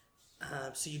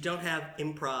 So you don't have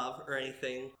improv or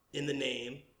anything in the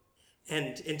name.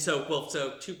 And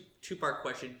so two-part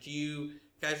question. Do you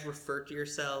guys refer to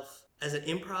yourself as an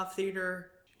improv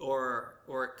theater or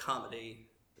a comedy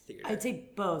theater? I'd say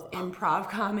both. Improv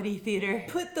comedy theater.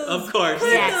 Put those, Of course. put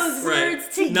Yes. those Right.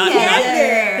 words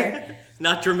together.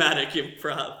 Not dramatic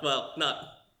improv. Well, not...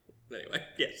 Anyway,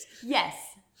 yes. Yes.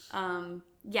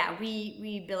 Yeah,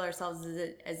 we bill ourselves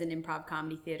as an improv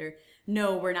comedy theater.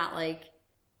 No, we're not like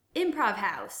Improv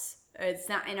House. It's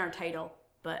not in our title,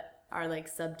 but our like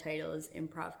subtitle is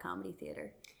Improv Comedy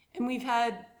Theater. And we've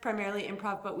had primarily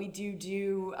improv, but we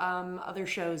do other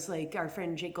shows. Like our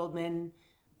friend Jake Goldman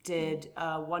did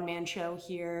a one-man show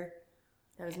here.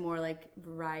 That was more like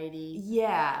variety.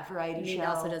 Yeah, variety Nate show.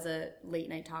 also does a late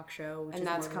night talk show, which and is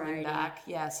that's more coming variety. back.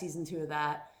 Yeah, season 2 of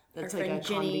that. That's Our like a friend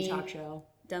comedy Ginny talk show.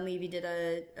 Dunleavy did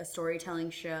a storytelling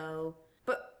show,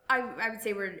 but I would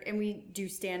say we do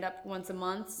stand up once a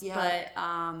month. Yeah. But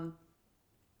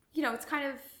it's kind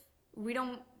of, we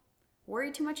don't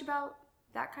worry too much about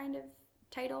that kind of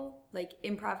title, like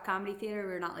improv comedy theater.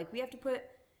 We're not like, we have to put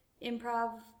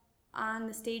improv on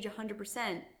the stage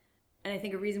 100%. And I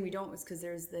think a reason we don't was because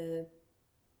there's the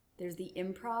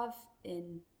Improv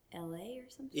in LA or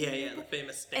something. Yeah, the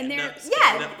famous And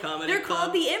stand-up comedy they're club.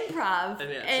 called the Improv, And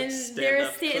yeah, and it's a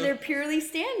they're stand-up club. they're purely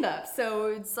stand-up. So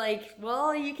it's like,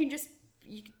 well, you can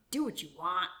do what you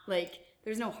want. Like,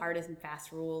 there's no hard and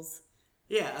fast rules.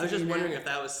 Yeah, I was just do wondering that. if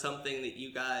that was something that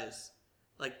you guys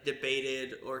like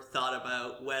debated or thought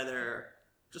about, whether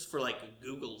just for like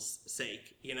Google's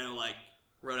sake, like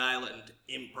Rhode Island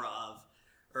improv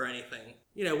or anything.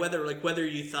 Whether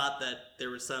you thought that there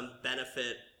was some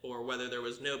benefit or whether there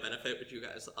was no benefit, but you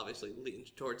guys obviously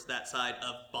leaned towards that side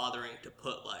of bothering to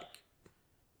put like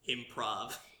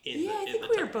improv in Yeah, I the think we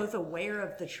were title. both aware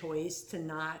of the choice to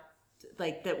not,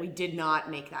 like, that we did not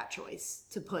make that choice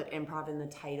to put improv in the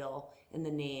title, in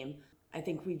the name. I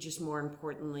think we just more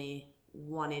importantly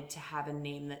wanted to have a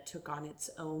name that took on its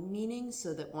own meaning,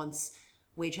 so that once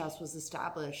Wage House was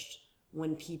established,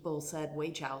 when people said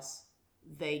Wage House,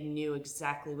 they knew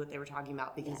exactly what they were talking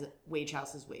about, because Wage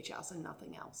House is Wage House and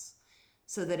nothing else.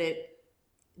 So that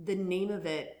the name of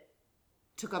it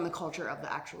took on the culture of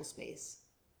the actual space.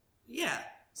 Yeah.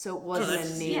 So it wasn't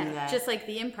that's- a name that... Just like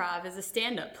the Improv is a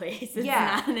stand-up place. It's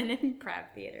Yeah. not an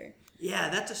improv theater. Yeah,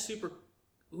 that's a super...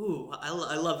 Ooh, I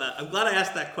love that. I'm glad I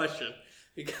asked that question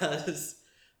because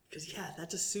yeah,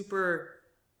 that's a super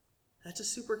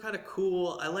kind of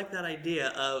cool... I like that idea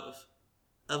of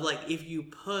like, if you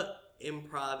put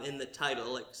improv in the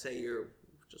title, like say you're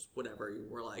just whatever, you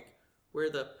were like, we're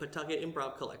the Pawtucket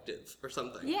Improv Collective or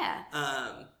something. Yeah.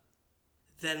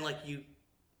 Then like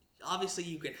obviously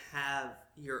you can have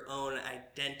your own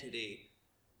identity,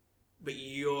 but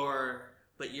you're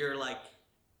like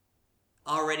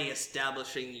already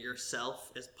establishing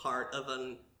yourself as part of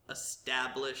an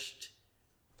established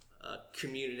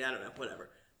community. I don't know, whatever.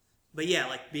 but yeah,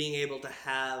 like being able to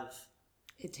have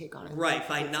it take on a right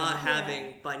by not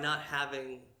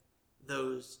having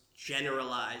those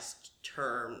generalized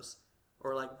terms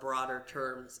or like broader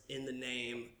terms in the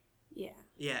name.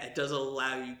 Yeah, it does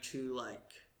allow you to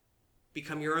like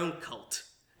become your own cult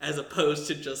as opposed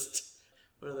to just,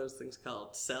 what are those things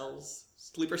called? Cells?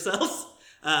 Sleeper cells?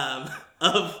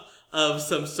 Of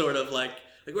some sort of like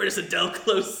we're just a Del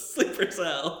Close sleeper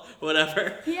cell,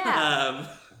 whatever. Yeah.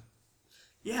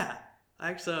 Yeah,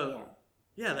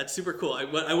 that's super cool.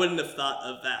 I wouldn't have thought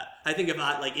of that. I think if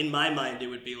I, like, in my mind, it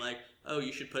would be like, oh,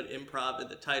 you should put improv in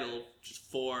the title just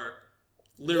for,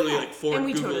 literally, like, for and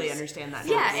we Google's. Totally understand that.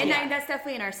 Yeah, and that's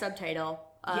definitely in our subtitle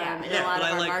in a lot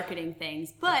of our marketing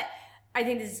things. But I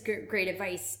think this is great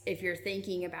advice if you're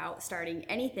thinking about starting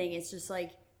anything. It's just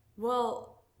like,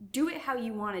 well, do it how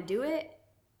you want to do it,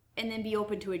 and then be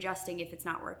open to adjusting if it's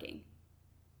not working.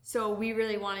 So we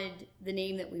really wanted the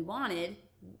name that we wanted,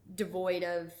 devoid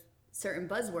of certain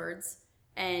buzzwords,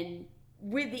 and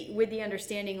with the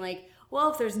understanding, like,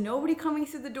 well, if there's nobody coming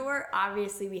through the door,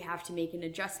 obviously we have to make an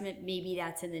adjustment. Maybe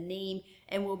that's in the name,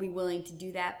 and we'll be willing to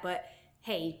do that. But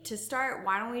hey, to start,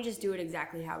 why don't we just do it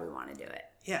exactly how we want to do it?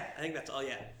 Yeah, I think that's all.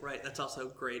 Yeah, right. That's also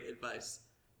great advice,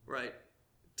 right?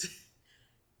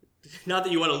 Not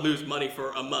that you want to lose money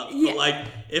for a month, but like,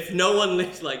 if no one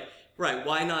is like, right,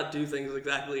 why not do things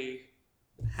exactly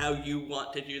how you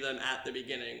want to do them at the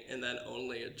beginning and then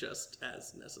only adjust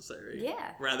as necessary?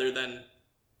 Yeah. Rather than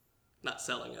not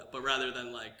selling it, but rather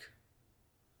than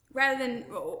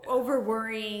over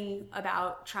worrying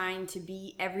about trying to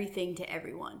be everything to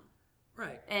everyone.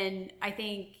 Right. And I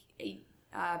think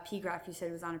PGraph, you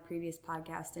said, was on a previous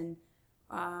podcast, and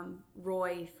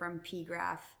Roy from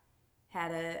PGraph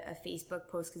had a Facebook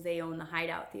post because they own the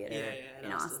Hideout Theater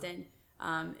in Austin.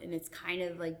 And it's kind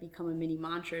of like become a mini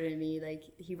mantra to me. Like,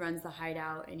 he runs the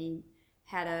Hideout, and he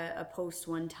had a post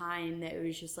one time that it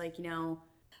was just like,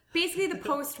 basically the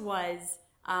post was,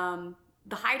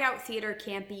 the Hideout Theater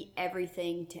can't be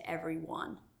everything to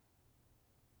everyone.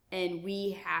 And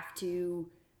we have to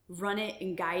run it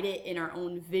and guide it in our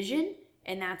own vision.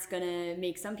 And that's going to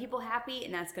make some people happy,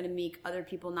 and that's going to make other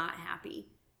people not happy.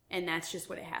 And that's just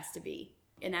what it has to be.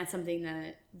 And that's something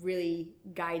that really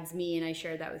guides me, and I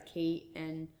shared that with Kate.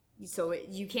 And so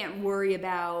you can't worry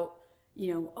about,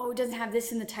 it doesn't have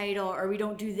this in the title, or we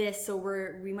don't do this, so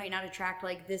we might not attract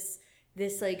like this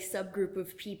like subgroup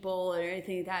of people or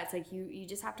anything like that. It's like you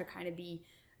just have to kind of be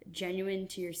genuine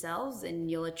to yourselves,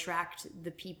 and you'll attract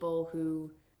the people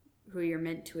who you're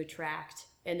meant to attract.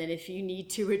 And then if you need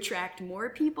to attract more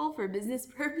people for business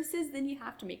purposes, then you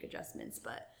have to make adjustments.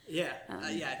 But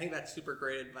I think that's super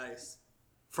great advice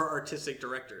for artistic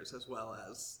directors as well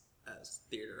as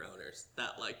theater owners.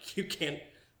 That, like, you can't.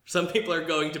 Some people are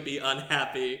going to be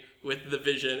unhappy with the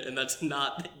vision, and it's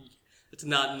not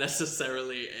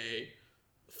necessarily a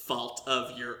fault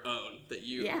of your own that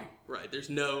you. Yeah. Right. There's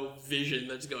no vision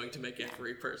that's going to make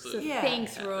every person. So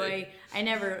thanks, happy. Roy.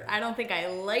 I don't think I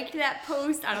liked that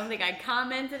post. I don't think I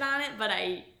commented on it, but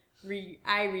I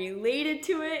related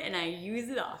to it, and I use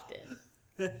it often.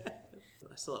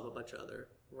 I still have a bunch of other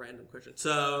random questions.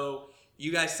 So,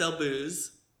 you guys sell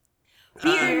booze.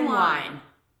 Beer and wine.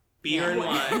 Beer and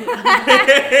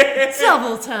wine.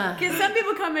 Several times. Because some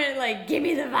people come in and like, give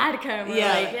me the vodka. And we're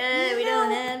like, we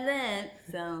don't have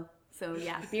that. So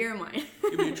yeah, beer and wine.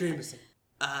 Give me a Jameson.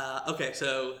 Okay,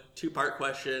 so 2-part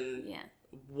question. Yeah.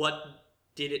 What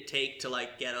did it take to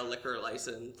like get a liquor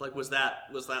license? Like, was that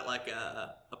like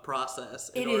a process?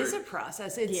 It is a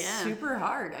process. It's super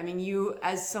hard. I mean, you,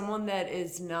 as someone that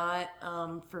is not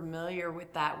familiar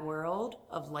with that world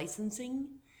of licensing,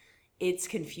 it's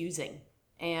confusing.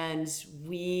 And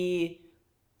we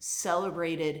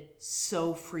celebrated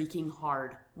so freaking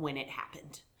hard when it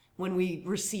happened, when we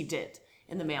received it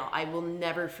in the mail. I will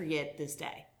never forget this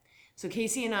day. So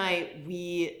Casey and I,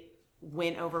 we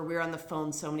were on the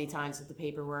phone so many times with the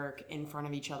paperwork, in front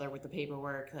of each other with the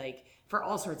paperwork, like for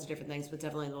all sorts of different things, but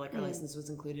definitely the liquor license was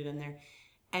included in there.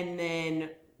 And then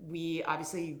we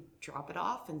obviously drop it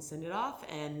off and send it off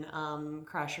and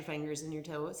cross your fingers and your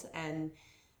toes. And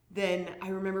then I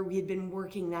remember we had been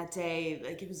working that day,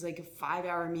 like it was like a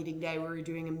 5-hour meeting day. We were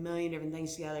doing a million different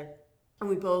things together. And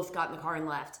we both got in the car and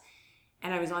left.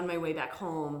 And I was on my way back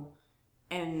home,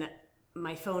 and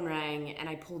my phone rang, and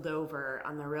I pulled over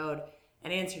on the road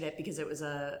and answered it because it was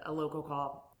a local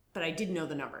call, but I didn't know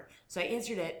the number. So I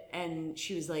answered it, and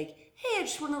she was like, hey, I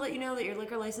just want to let you know that your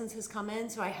liquor license has come in,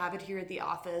 so I have it here at the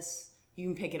office. You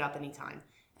can pick it up anytime.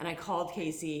 And I called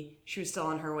Casey. She was still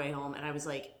on her way home, and I was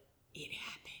like, it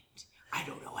happened. I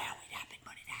don't know how it happened,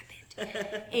 but it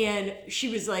happened. And she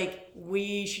was like,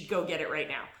 we should go get it right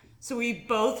now. So we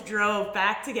both drove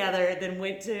back together, then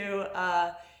went to,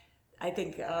 I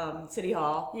think, City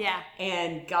Hall. Yeah.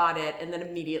 And got it, and then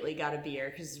immediately got a beer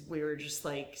because we were just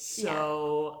like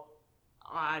so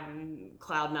on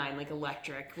cloud nine, like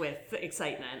electric with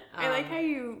excitement. I like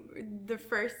how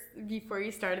before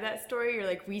you started that story, you're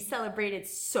like, we celebrated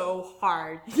so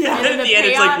hard. Yeah. And At the end,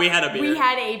 it's like we had a beer. We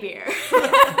had a beer.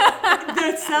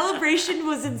 The celebration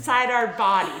was inside our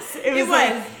bodies. It was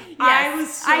like, Yes. I was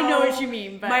so, I know what you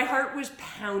mean, but my heart was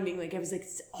pounding. Like I was like,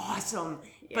 it's awesome.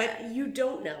 Yeah. But you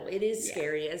don't know. It is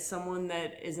scary as someone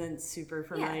that isn't super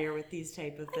familiar with these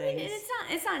type of things. I mean,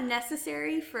 it's not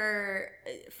necessary for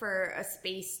a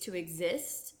space to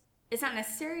exist. It's not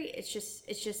necessary. It's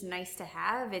just nice to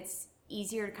have. It's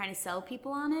easier to kind of sell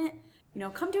people on it. You know,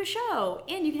 come to a show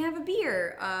and you can have a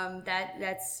beer.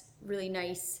 That's really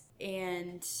nice.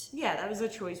 And yeah, that was a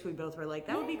choice we both were like,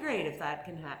 that would be great if that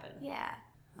can happen. yeah.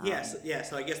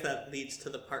 So I guess that leads to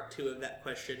the part 2 of that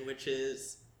question, which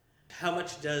is how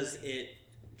much does it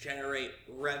generate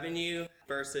revenue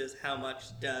versus how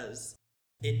much does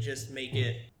it just make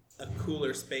it a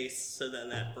cooler space so then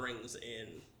that brings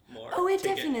in more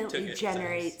Definitely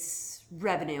generates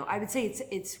revenue. I would say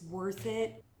it's worth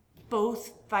it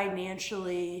both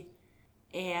financially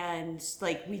and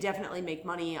like we definitely make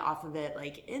money off of it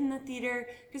like in the theater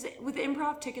because with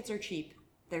improv tickets are cheap.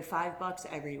 They're $5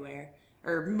 everywhere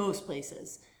or most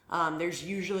places. There's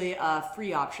usually a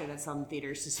free option at some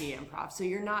theaters to see improv. So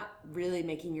you're not really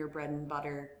making your bread and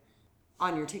butter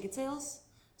on your ticket sales.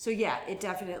 So yeah, it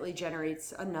definitely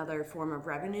generates another form of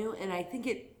revenue. And I think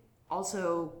it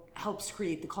also helps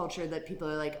create the culture that people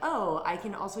are like, oh, I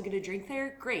can also get a drink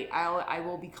there? Great. I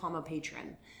will become a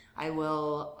patron. I'm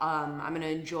going to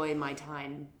enjoy my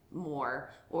time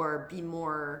more or be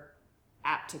more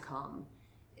apt to come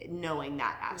knowing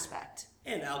that aspect.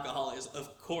 And alcohol is,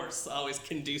 of course, always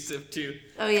conducive to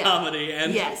yeah. comedy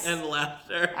and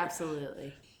laughter.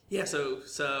 Absolutely. Yeah, so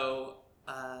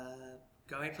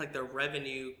going to like the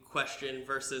revenue question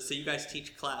versus, so you guys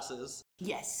teach classes.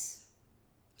 Yes.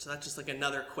 So that's just like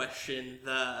another question.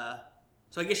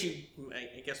 So I guess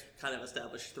kind of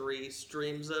established 3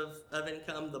 streams of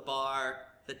income: the bar,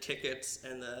 the tickets,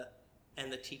 and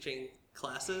the teaching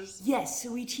classes. Yes,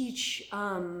 so we teach.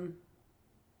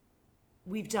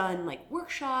 We've done like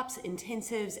workshops,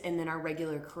 intensives, and then our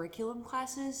regular curriculum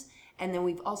classes. And then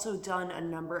we've also done a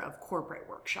number of corporate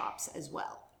workshops as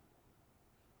well.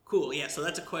 Cool. Yeah. So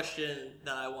that's a question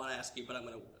that I want to ask you, but I'm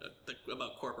going to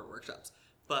about corporate workshops.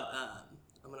 But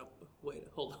I'm going to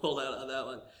hold out on that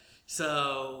one.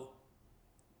 So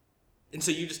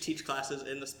you just teach classes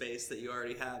in the space that you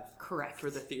already have. Correct.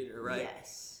 For the theater, right?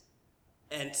 Yes.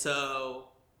 And so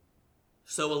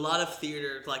a lot of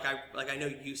theater, like I know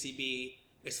UCB,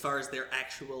 as far as their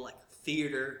actual like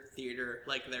theater,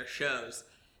 like their shows,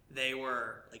 they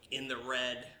were like in the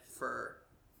red for,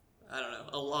 I don't know,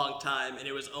 a long time, and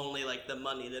it was only like the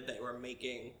money that they were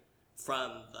making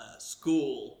from the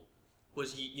school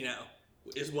was,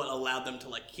 is what allowed them to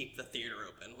like keep the theater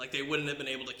open. Like they wouldn't have been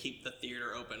able to keep the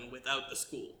theater open without the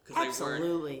school.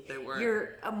 Absolutely. They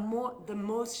weren't. The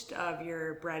most of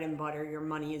your bread and butter, your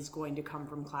money is going to come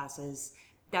from classes.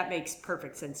 That makes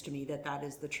perfect sense to me that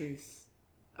is the truth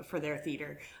for their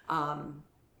theater.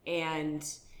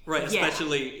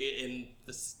 Especially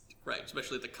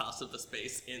especially the cost of the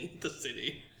space in the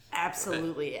city.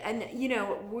 Absolutely. Right.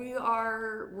 And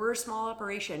we're a small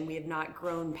operation. We have not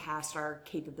grown past our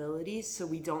capabilities, so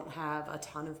we don't have a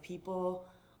ton of people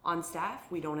on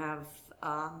staff. We don't have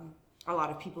a lot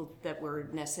of people that we're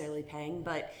necessarily paying,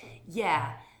 but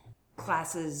yeah,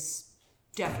 classes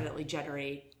definitely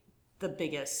generate the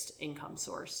biggest income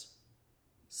source.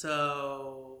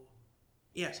 So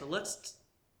let's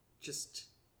just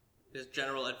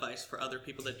general advice for other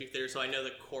people that do theater. So I know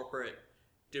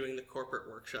doing the corporate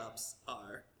workshops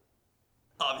are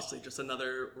obviously just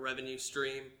another revenue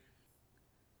stream.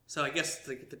 So I guess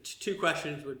the 2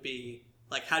 questions would be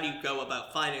like, how do you go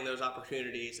about finding those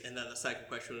opportunities? And then the second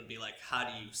question would be like, how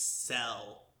do you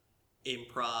sell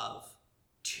improv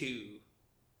to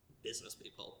business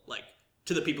people? Like,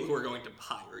 to the people who are going to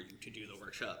hire you to do the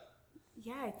workshop?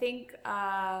 Yeah, I think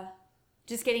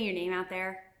just getting your name out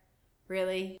there,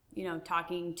 really,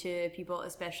 talking to people,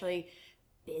 especially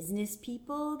business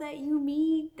people that you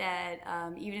meet that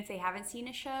even if they haven't seen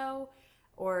a show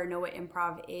or know what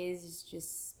improv is,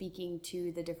 just speaking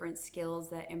to the different skills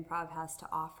that improv has to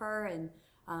offer and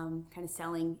kind of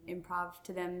selling improv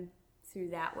to them through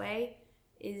that way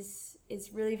is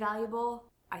really valuable.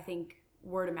 I think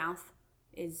word of mouth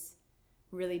is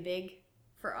really big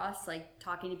for us, like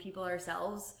talking to people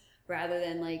ourselves rather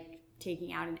than like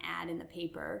taking out an ad in the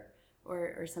paper.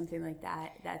 or something like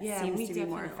that. That Yeah, seems to be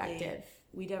more effective.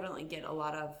 We definitely get a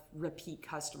lot of repeat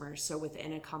customers. So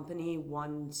within a company,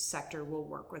 one sector will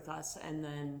work with us, and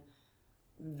then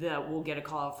we'll get a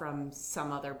call from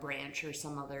some other branch or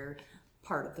some other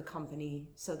part of the company.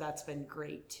 So that's been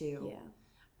great too. Yeah.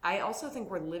 I also think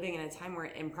we're living in a time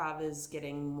where improv is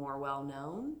getting more well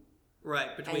known.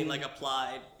 Right, between like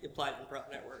applied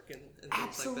improv network and things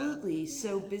absolutely. like that.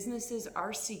 So businesses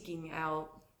are seeking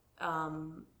out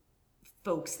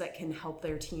folks that can help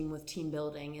their team with team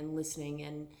building and listening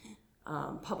and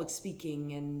public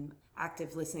speaking and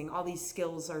active listening. All these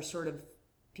skills are sort of,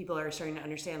 people are starting to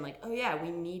understand, like, oh yeah,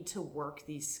 we need to work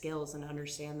these skills and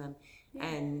understand them. Yeah.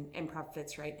 And improv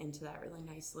fits right into that really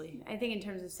nicely. I think in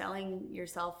terms of selling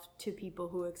yourself to people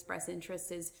who express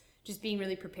interest is just being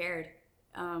really prepared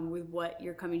with what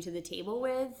you're coming to the table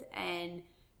with, and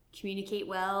communicate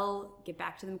well, get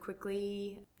back to them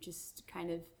quickly, just kind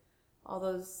of all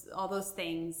those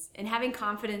things, and having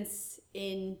confidence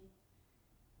in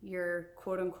your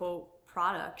quote unquote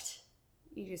product.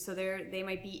 So they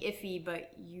might be iffy,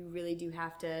 but you really do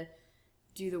have to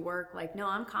do the work. Like, no,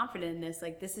 I'm confident in this.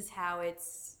 Like, this is how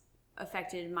it's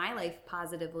affected my life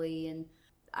positively, and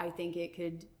I think it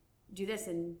could do this.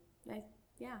 And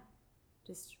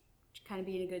just kind of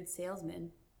being a good salesman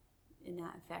in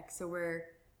that effect. So we're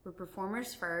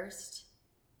performers first,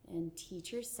 and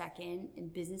teachers second,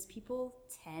 and business people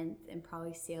 10th, and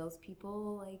probably sales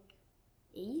people like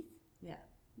 8th. Yeah.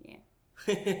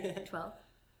 12th.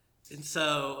 And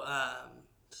so,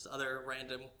 just other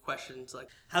random questions, like,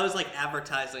 how is like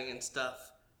advertising and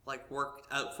stuff like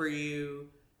worked out for you?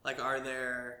 Like, are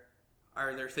there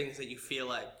things that you feel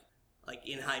like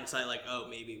in hindsight, like, oh,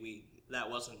 maybe that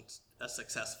wasn't a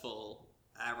successful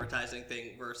advertising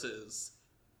thing versus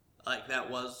like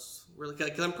that was really,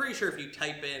 because I'm pretty sure if you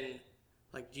type in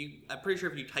like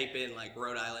like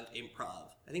Rhode Island improv,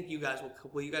 I think you guys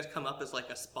will you guys come up as like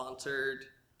a sponsored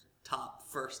top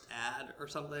first ad or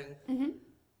something. Mm-hmm.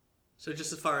 So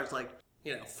just as far as like,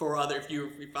 you know,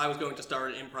 if I was going to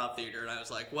start an improv theater and I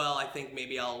was like, well, I think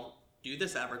maybe I'll do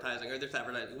this advertising or this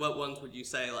advertising, what ones would you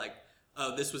say like,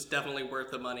 oh, this was definitely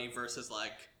worth the money versus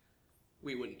like,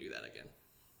 we wouldn't do that again?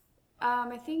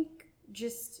 I think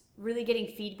just really getting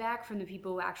feedback from the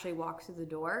people who actually walk through the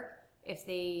door. If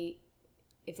they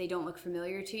don't look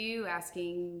familiar to you,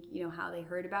 asking, you know, how they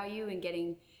heard about you, and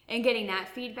getting that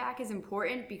feedback is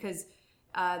important, because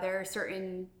there are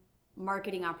certain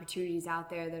marketing opportunities out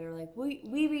there that are like,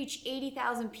 we reach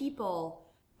 80,000 people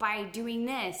by doing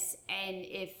this, and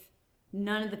if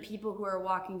none of the people who are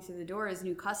walking through the door as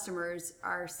new customers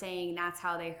are saying that's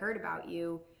how they heard about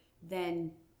you,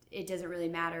 then it doesn't really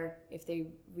matter if they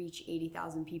reach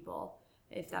 80,000 people,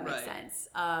 if that makes sense.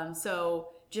 So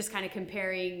just kind of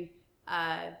comparing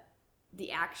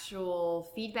the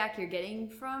actual feedback you're getting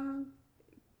from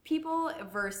people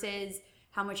versus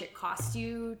how much it costs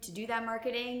you to do that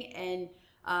marketing. And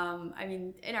I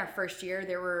mean, in our first year,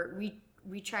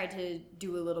 we tried to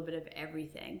do a little bit of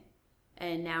everything.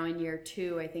 And now in year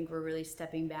 2, I think we're really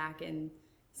stepping back and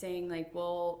saying like,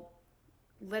 well,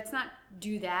 let's not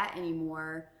do that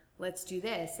anymore. Let's do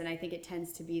this. And I think it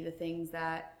tends to be the things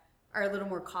that are a little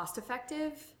more cost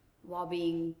effective while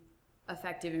being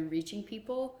effective in reaching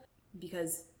people,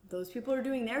 because those people are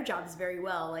doing their jobs very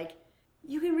well. Like,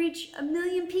 you can reach 1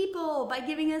 million people by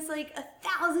giving us like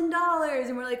 $1,000,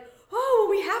 and we're like, oh,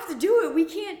 we have to do it.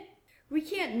 We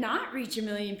can't not reach 1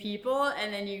 million people.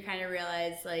 And then you kind of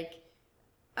realize like,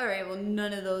 all right, well,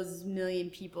 none of those 1 million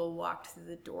people walked through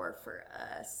the door for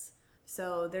us.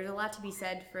 So there's a lot to be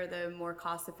said for the more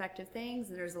cost-effective things,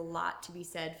 and there's a lot to be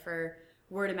said for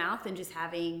word of mouth and just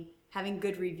having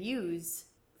good reviews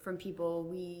from people.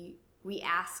 We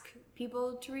ask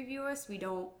people to review us. We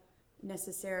don't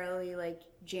necessarily like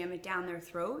jam it down their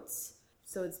throats.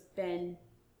 So it's been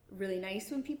really nice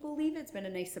when people leave. It's been a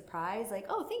nice surprise. Like,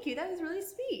 oh, thank you. That was really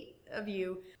sweet of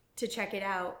you to check it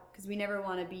out, because we never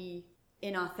want to be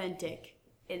inauthentic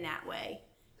in that way.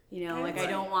 You know, like, I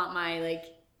don't want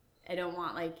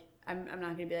I'm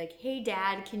not going to be like, hey,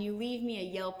 Dad, can you leave me a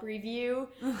Yelp review?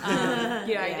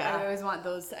 I always want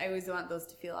those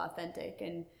to feel authentic.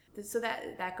 And so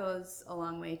that goes a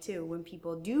long way too. When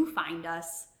people do find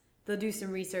us, they'll do some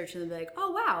research and they'll be like,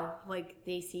 oh, wow, like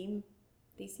they seem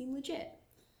legit.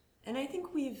 And I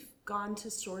think we've gone to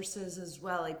sources as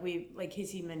well. Like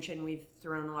Casey mentioned, we've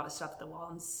thrown a lot of stuff at the wall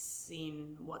and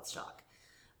seen what stuck.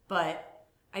 But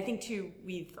I think too,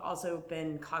 we've also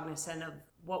been cognizant of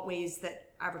what ways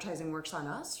that advertising works on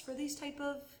us for these type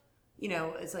of, you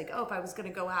know, it's like, oh, if I was going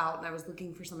to go out and I was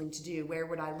looking for something to do, where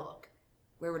would I look?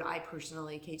 Where would I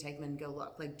personally, Kate Tegman, go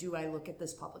look? Like, do I look at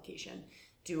this publication?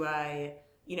 Do I,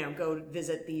 go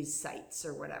visit these sites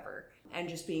or whatever, and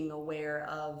just being aware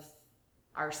of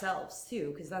ourselves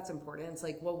too, because that's important. It's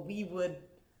like, well,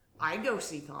 I'd go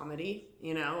see comedy,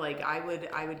 like I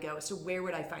would go. So where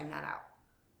would I find that out?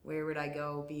 Where would I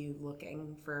go be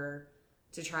looking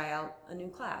to try out a new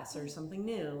class or something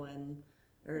new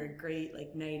or a great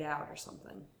like night out or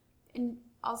something? And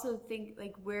also think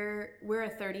like we're a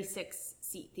 36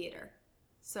 seat theater.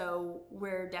 So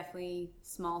we're definitely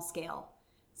small scale.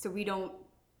 So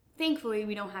thankfully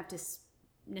we don't have to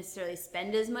necessarily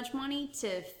spend as much money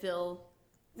to fill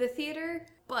the theater,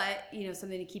 but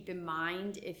something to keep in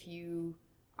mind if you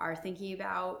are thinking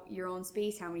about your own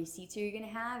space, how many seats are you going to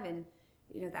have, and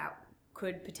that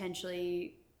could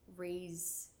potentially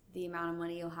raise the amount of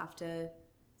money you'll have to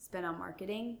spend on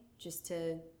marketing just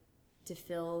to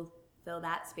fill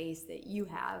that space that you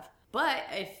have. But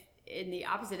if in the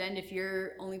opposite end, if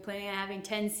you're only planning on having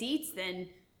 10 seats, then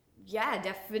yeah,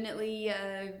 definitely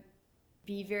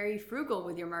be very frugal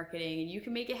with your marketing, and you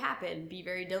can make it happen. Be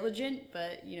very diligent,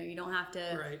 but you don't have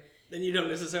to. Right. Then you don't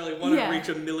necessarily want to reach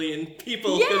 1 million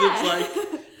people Yeah. because it's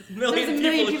like There's a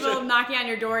million people knocking on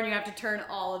your door, and you have to turn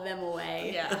all of them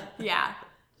away. Yeah. Yeah.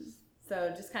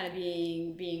 So just kind of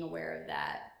being aware of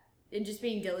that, and just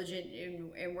being diligent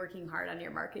and working hard on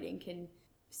your marketing can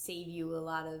save you a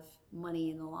lot of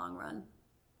money in the long run.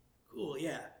 Cool.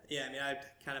 Yeah. I mean, I've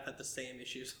kind of had the same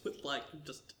issues with like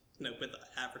just with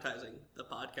advertising the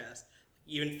podcast.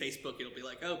 Even Facebook, it'll be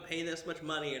like, oh, pay this much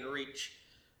money and reach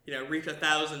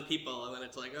 1,000 people, and then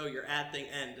it's like, oh, your ad thing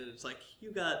ended, and it's like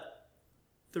you got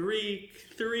three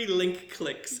link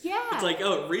clicks. Yeah. It's like,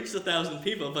 oh, it reached 1,000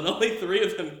 people, but only 3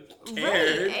 of them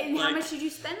cared. Right. And how much did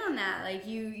you spend on that? Like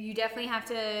you definitely have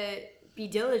to be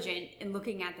diligent in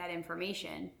looking at that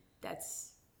information.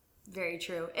 That's very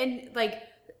true. And like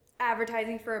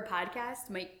advertising for a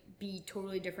podcast might be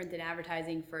totally different than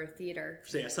advertising for a theater.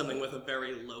 So yeah, something with a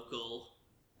very local,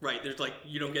 right, there's like,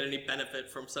 you don't get any benefit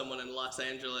from someone in Los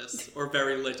Angeles, or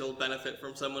very little benefit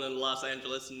from someone in Los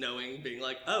Angeles being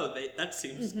like, oh, that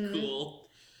seems cool.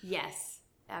 Yes,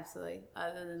 absolutely.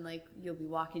 Other than like, you'll be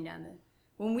walking down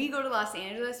when we go to Los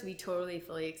Angeles, we totally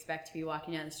fully expect to be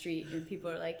walking down the street and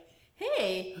people are like,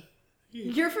 hey,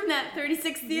 you're from that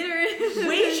 36 theater.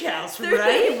 Wage House,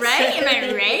 right? Right? Am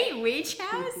I right? Wage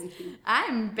House?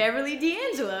 I'm Beverly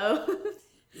D'Angelo.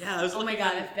 Yeah, I was oh my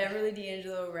God, if Beverly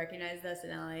D'Angelo recognized us in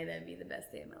LA, that'd be the best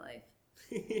day of my life.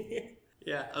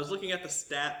 Yeah, I was looking at the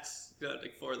stats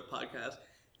for the podcast.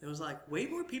 It was like, way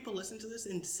more people listen to this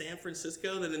in San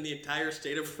Francisco than in the entire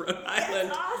state of Rhode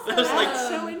Island. That's awesome. I was like,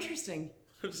 so interesting.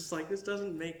 I was just like, this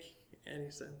doesn't make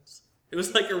any sense. It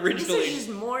was like This originally is just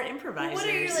more improvisers. What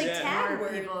are your like tag more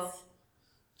words? people.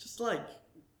 just like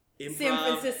improv, San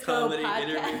Francisco comedy,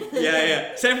 podcast. interview.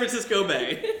 Yeah. San Francisco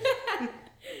Bay.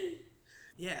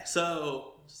 Yeah,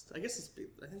 so I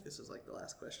think this is like the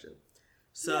last question.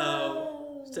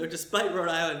 So despite Rhode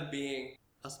Island being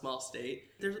a small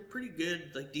state, there's a pretty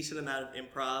good, like decent amount of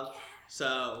improv.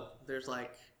 So there's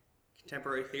like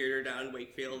contemporary theater down in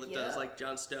Wakefield that does like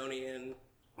Johnstonian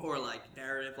or like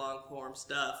narrative long form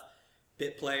stuff.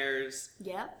 Bit players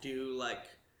do like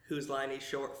Whose Line is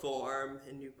short form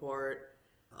in Newport.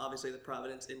 Obviously the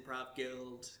Providence Improv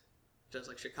Guild does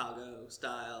like Chicago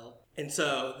style. And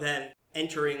so then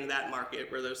entering that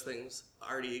market where those things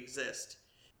already exist,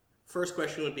 first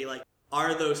question would be like,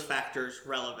 are those factors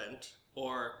relevant?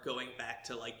 Or going back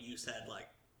to like you said, like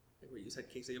what you said,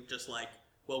 Casey, of just like,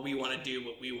 well, we want to do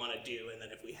what we want to do, and then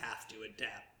if we have to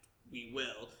adapt, we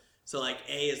will. So like,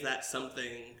 is that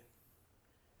something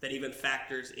that even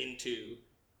factors into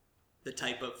the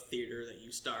type of theater that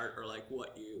you start, or like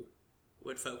what you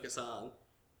would focus on?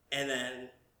 And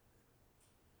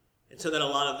so then a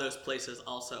lot of those places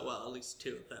also, well, at least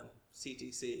 2 of them,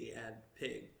 CTC and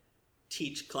PIG,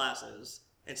 teach classes.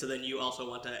 And so then you also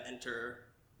want to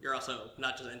you're also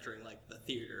not just entering like the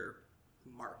theater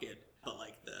market, but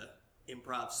like the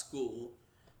improv school.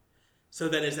 So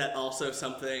then is that also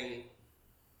something,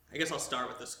 I guess I'll start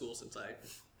with the school since I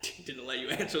didn't let you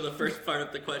answer the first part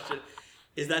of the question.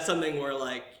 Is that something where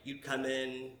like you'd come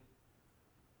in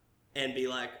and be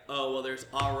like, oh, well, there's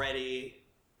already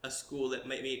a school that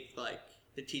maybe like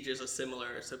that teaches a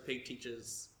similar, so PIG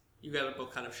teaches, you got a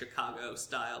book kind of Chicago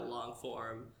style long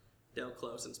form, Del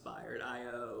Close inspired,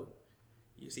 IO,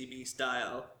 UCB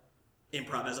style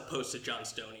improv as opposed to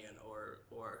Johnstonian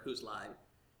or Whose Line.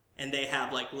 And they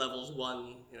have like levels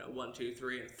 1, 2,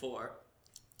 3, and 4.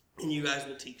 And you guys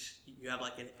will teach, you have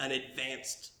like an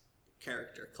advanced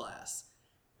character class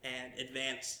and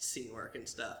advanced scene work and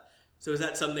stuff. So is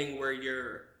that something where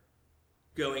you're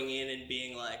going in and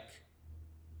being like,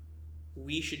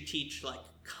 we should teach like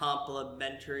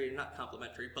not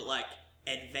complementary, but like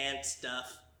advanced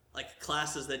stuff, like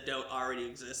classes that don't already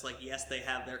exist. Like, yes, they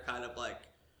have their kind of like,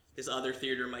 this other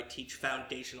theater might teach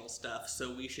foundational stuff,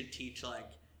 so we should teach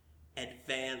like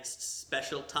advanced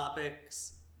special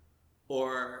topics,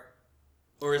 or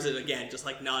is it again just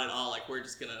like not at all, like we're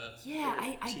just gonna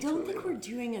I don't think we're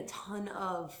doing a ton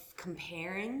of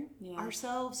comparing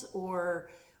ourselves or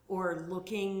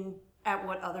looking at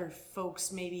what other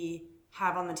folks maybe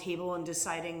have on the table and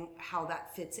deciding how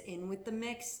that fits in with the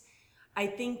mix. I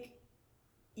think,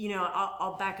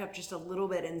 I'll back up just a little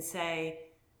bit and say,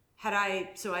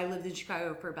 so I lived in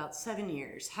Chicago for about 7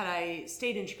 years. Had I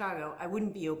stayed in Chicago, I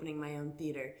wouldn't be opening my own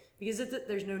theater because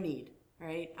there's no need,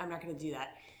 right? I'm not going to do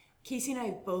that. Casey and I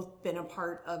have both been a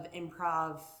part of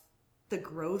improv, the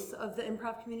growth of the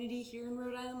improv community here in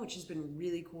Rhode Island, which has been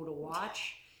really cool to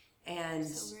watch. And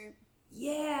So great.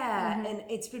 yeah, and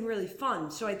it's been really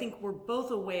fun. So I think we're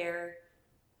both aware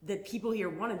that people here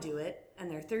want to do it and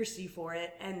they're thirsty for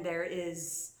it, and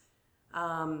there's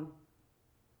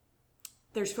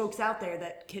folks out there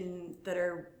that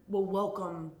will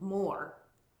welcome more.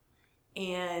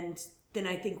 And then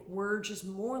I think we're just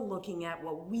more looking at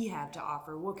what we have to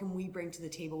offer. What can we bring to the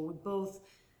table? We both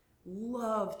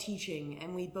love teaching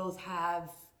and we both have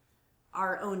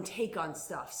our own take on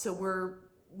stuff. So we're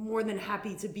more than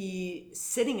happy to be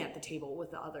sitting at the table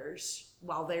with the others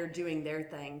while they're doing their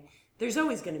thing. There's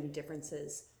always going to be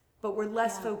differences, but we're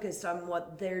less focused on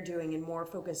what they're doing and more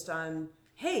focused on,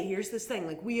 hey, here's this thing.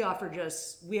 Like we offer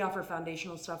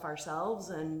foundational stuff ourselves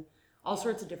and all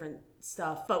sorts of different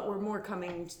stuff, but we're more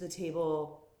coming to the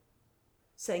table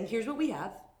saying, here's what we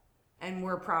have and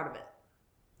we're proud of it.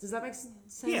 Does that make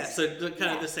sense? Yeah, so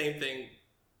kind of the same thing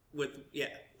with,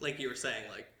 like you were saying,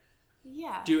 like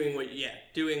doing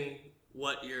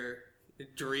what your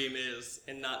dream is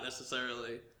and not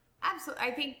necessarily. Absolutely.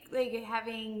 I think like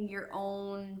having your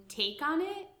own take on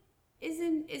it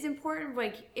is important.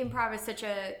 Like improv is such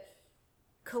a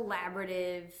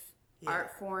collaborative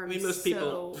art form. I mean, most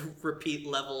people repeat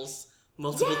levels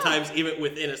multiple times, even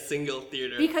within a single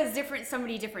theater, because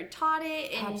somebody different taught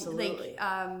it, and absolutely.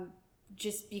 like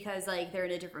just because like they're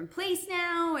in a different place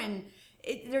now, and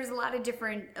there's a lot of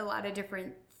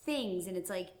different things, and it's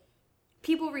like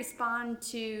people respond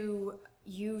to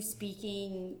you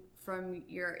speaking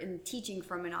and teaching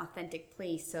from an authentic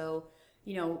place. So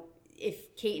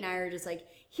if Kate and I are just like,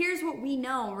 here's what we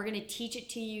know, and we're going to teach it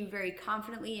to you very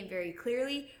confidently and very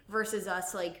clearly, versus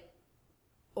us like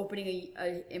opening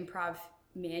a improv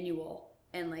manual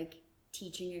and like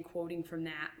teaching and quoting from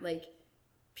that, like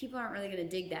people aren't really going to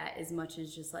dig that as much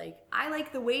as just like, I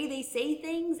like the way they say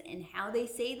things and how they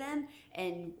say them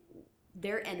and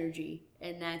their energy,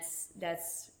 and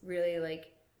that's really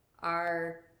like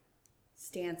our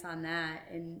stance on that.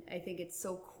 And I think it's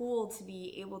so cool to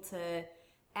be able to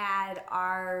add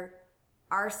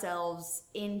ourselves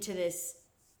into this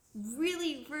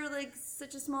really, for like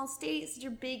such a small state, such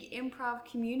a big improv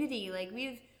community. Like we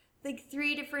have like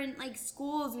 3 different like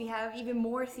schools, we have even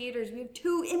more theaters, we have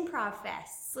 2 improv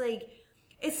fests. Like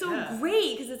it's so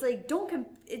great because it's like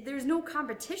there's no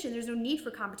competition, there's no need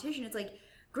for competition. It's like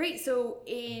great, so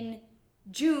in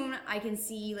June I can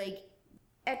see like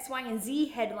X, Y, and Z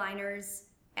headliners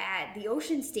at the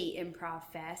Ocean State Improv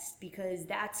Fest because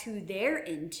that's who they're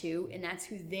into and that's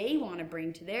who they want to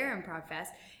bring to their Improv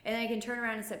Fest. And then I can turn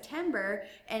around in September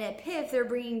and at PIF they're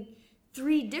bringing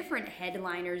 3 different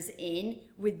headliners in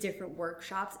with different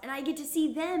workshops, and I get to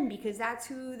see them because that's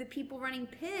who the people running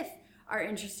PIF are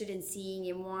interested in seeing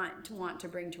and want to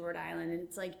bring to Rhode Island. And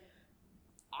it's like,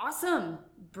 awesome,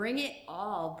 bring it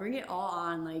all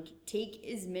on. Like take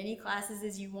as many classes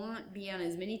as you want, be on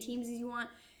as many teams as you want,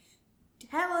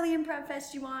 have all the improv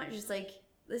fest you want. Just like,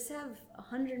 let's have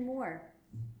 100 more,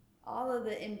 all of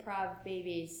the improv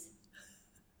babies.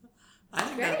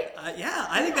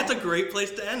 I think that's a great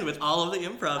place to end with all of the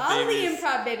improv babies. All the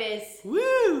improv babies.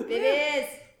 Woo! Babies.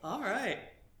 All right.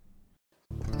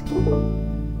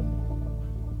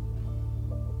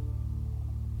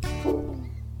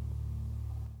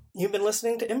 You've been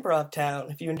listening to Improv Town.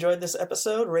 If you enjoyed this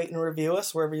episode, rate and review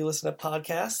us wherever you listen to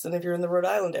podcasts. And if you're in the Rhode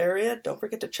Island area, don't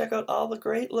forget to check out all the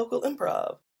great local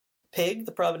improv. PIG,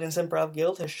 the Providence Improv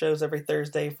Guild, has shows every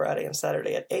Thursday, Friday, and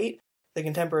Saturday at 8. The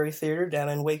Contemporary Theater down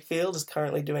in Wakefield is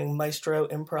currently doing Maestro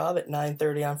Improv at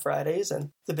 9:30 on Fridays,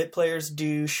 and the Bit Players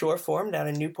do Short Form down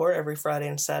in Newport every Friday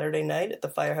and Saturday night at the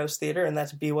Firehouse Theater, and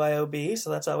that's BYOB, so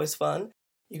that's always fun.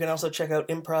 You can also check out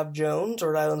Improv Jones,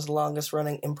 Rhode Island's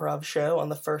longest-running improv show, on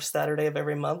the first Saturday of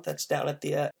every month. That's down at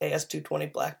the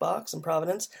AS220 Black Box in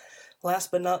Providence.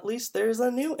 Last but not least, there's a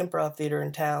new improv theater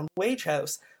in town, Wage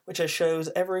House, which has shows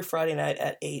every Friday night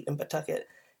at 8 in Pawtucket.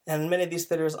 And many of these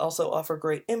theaters also offer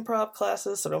great improv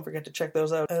classes, so don't forget to check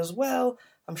those out as well.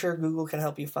 I'm sure Google can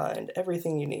help you find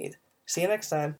everything you need. See you next time.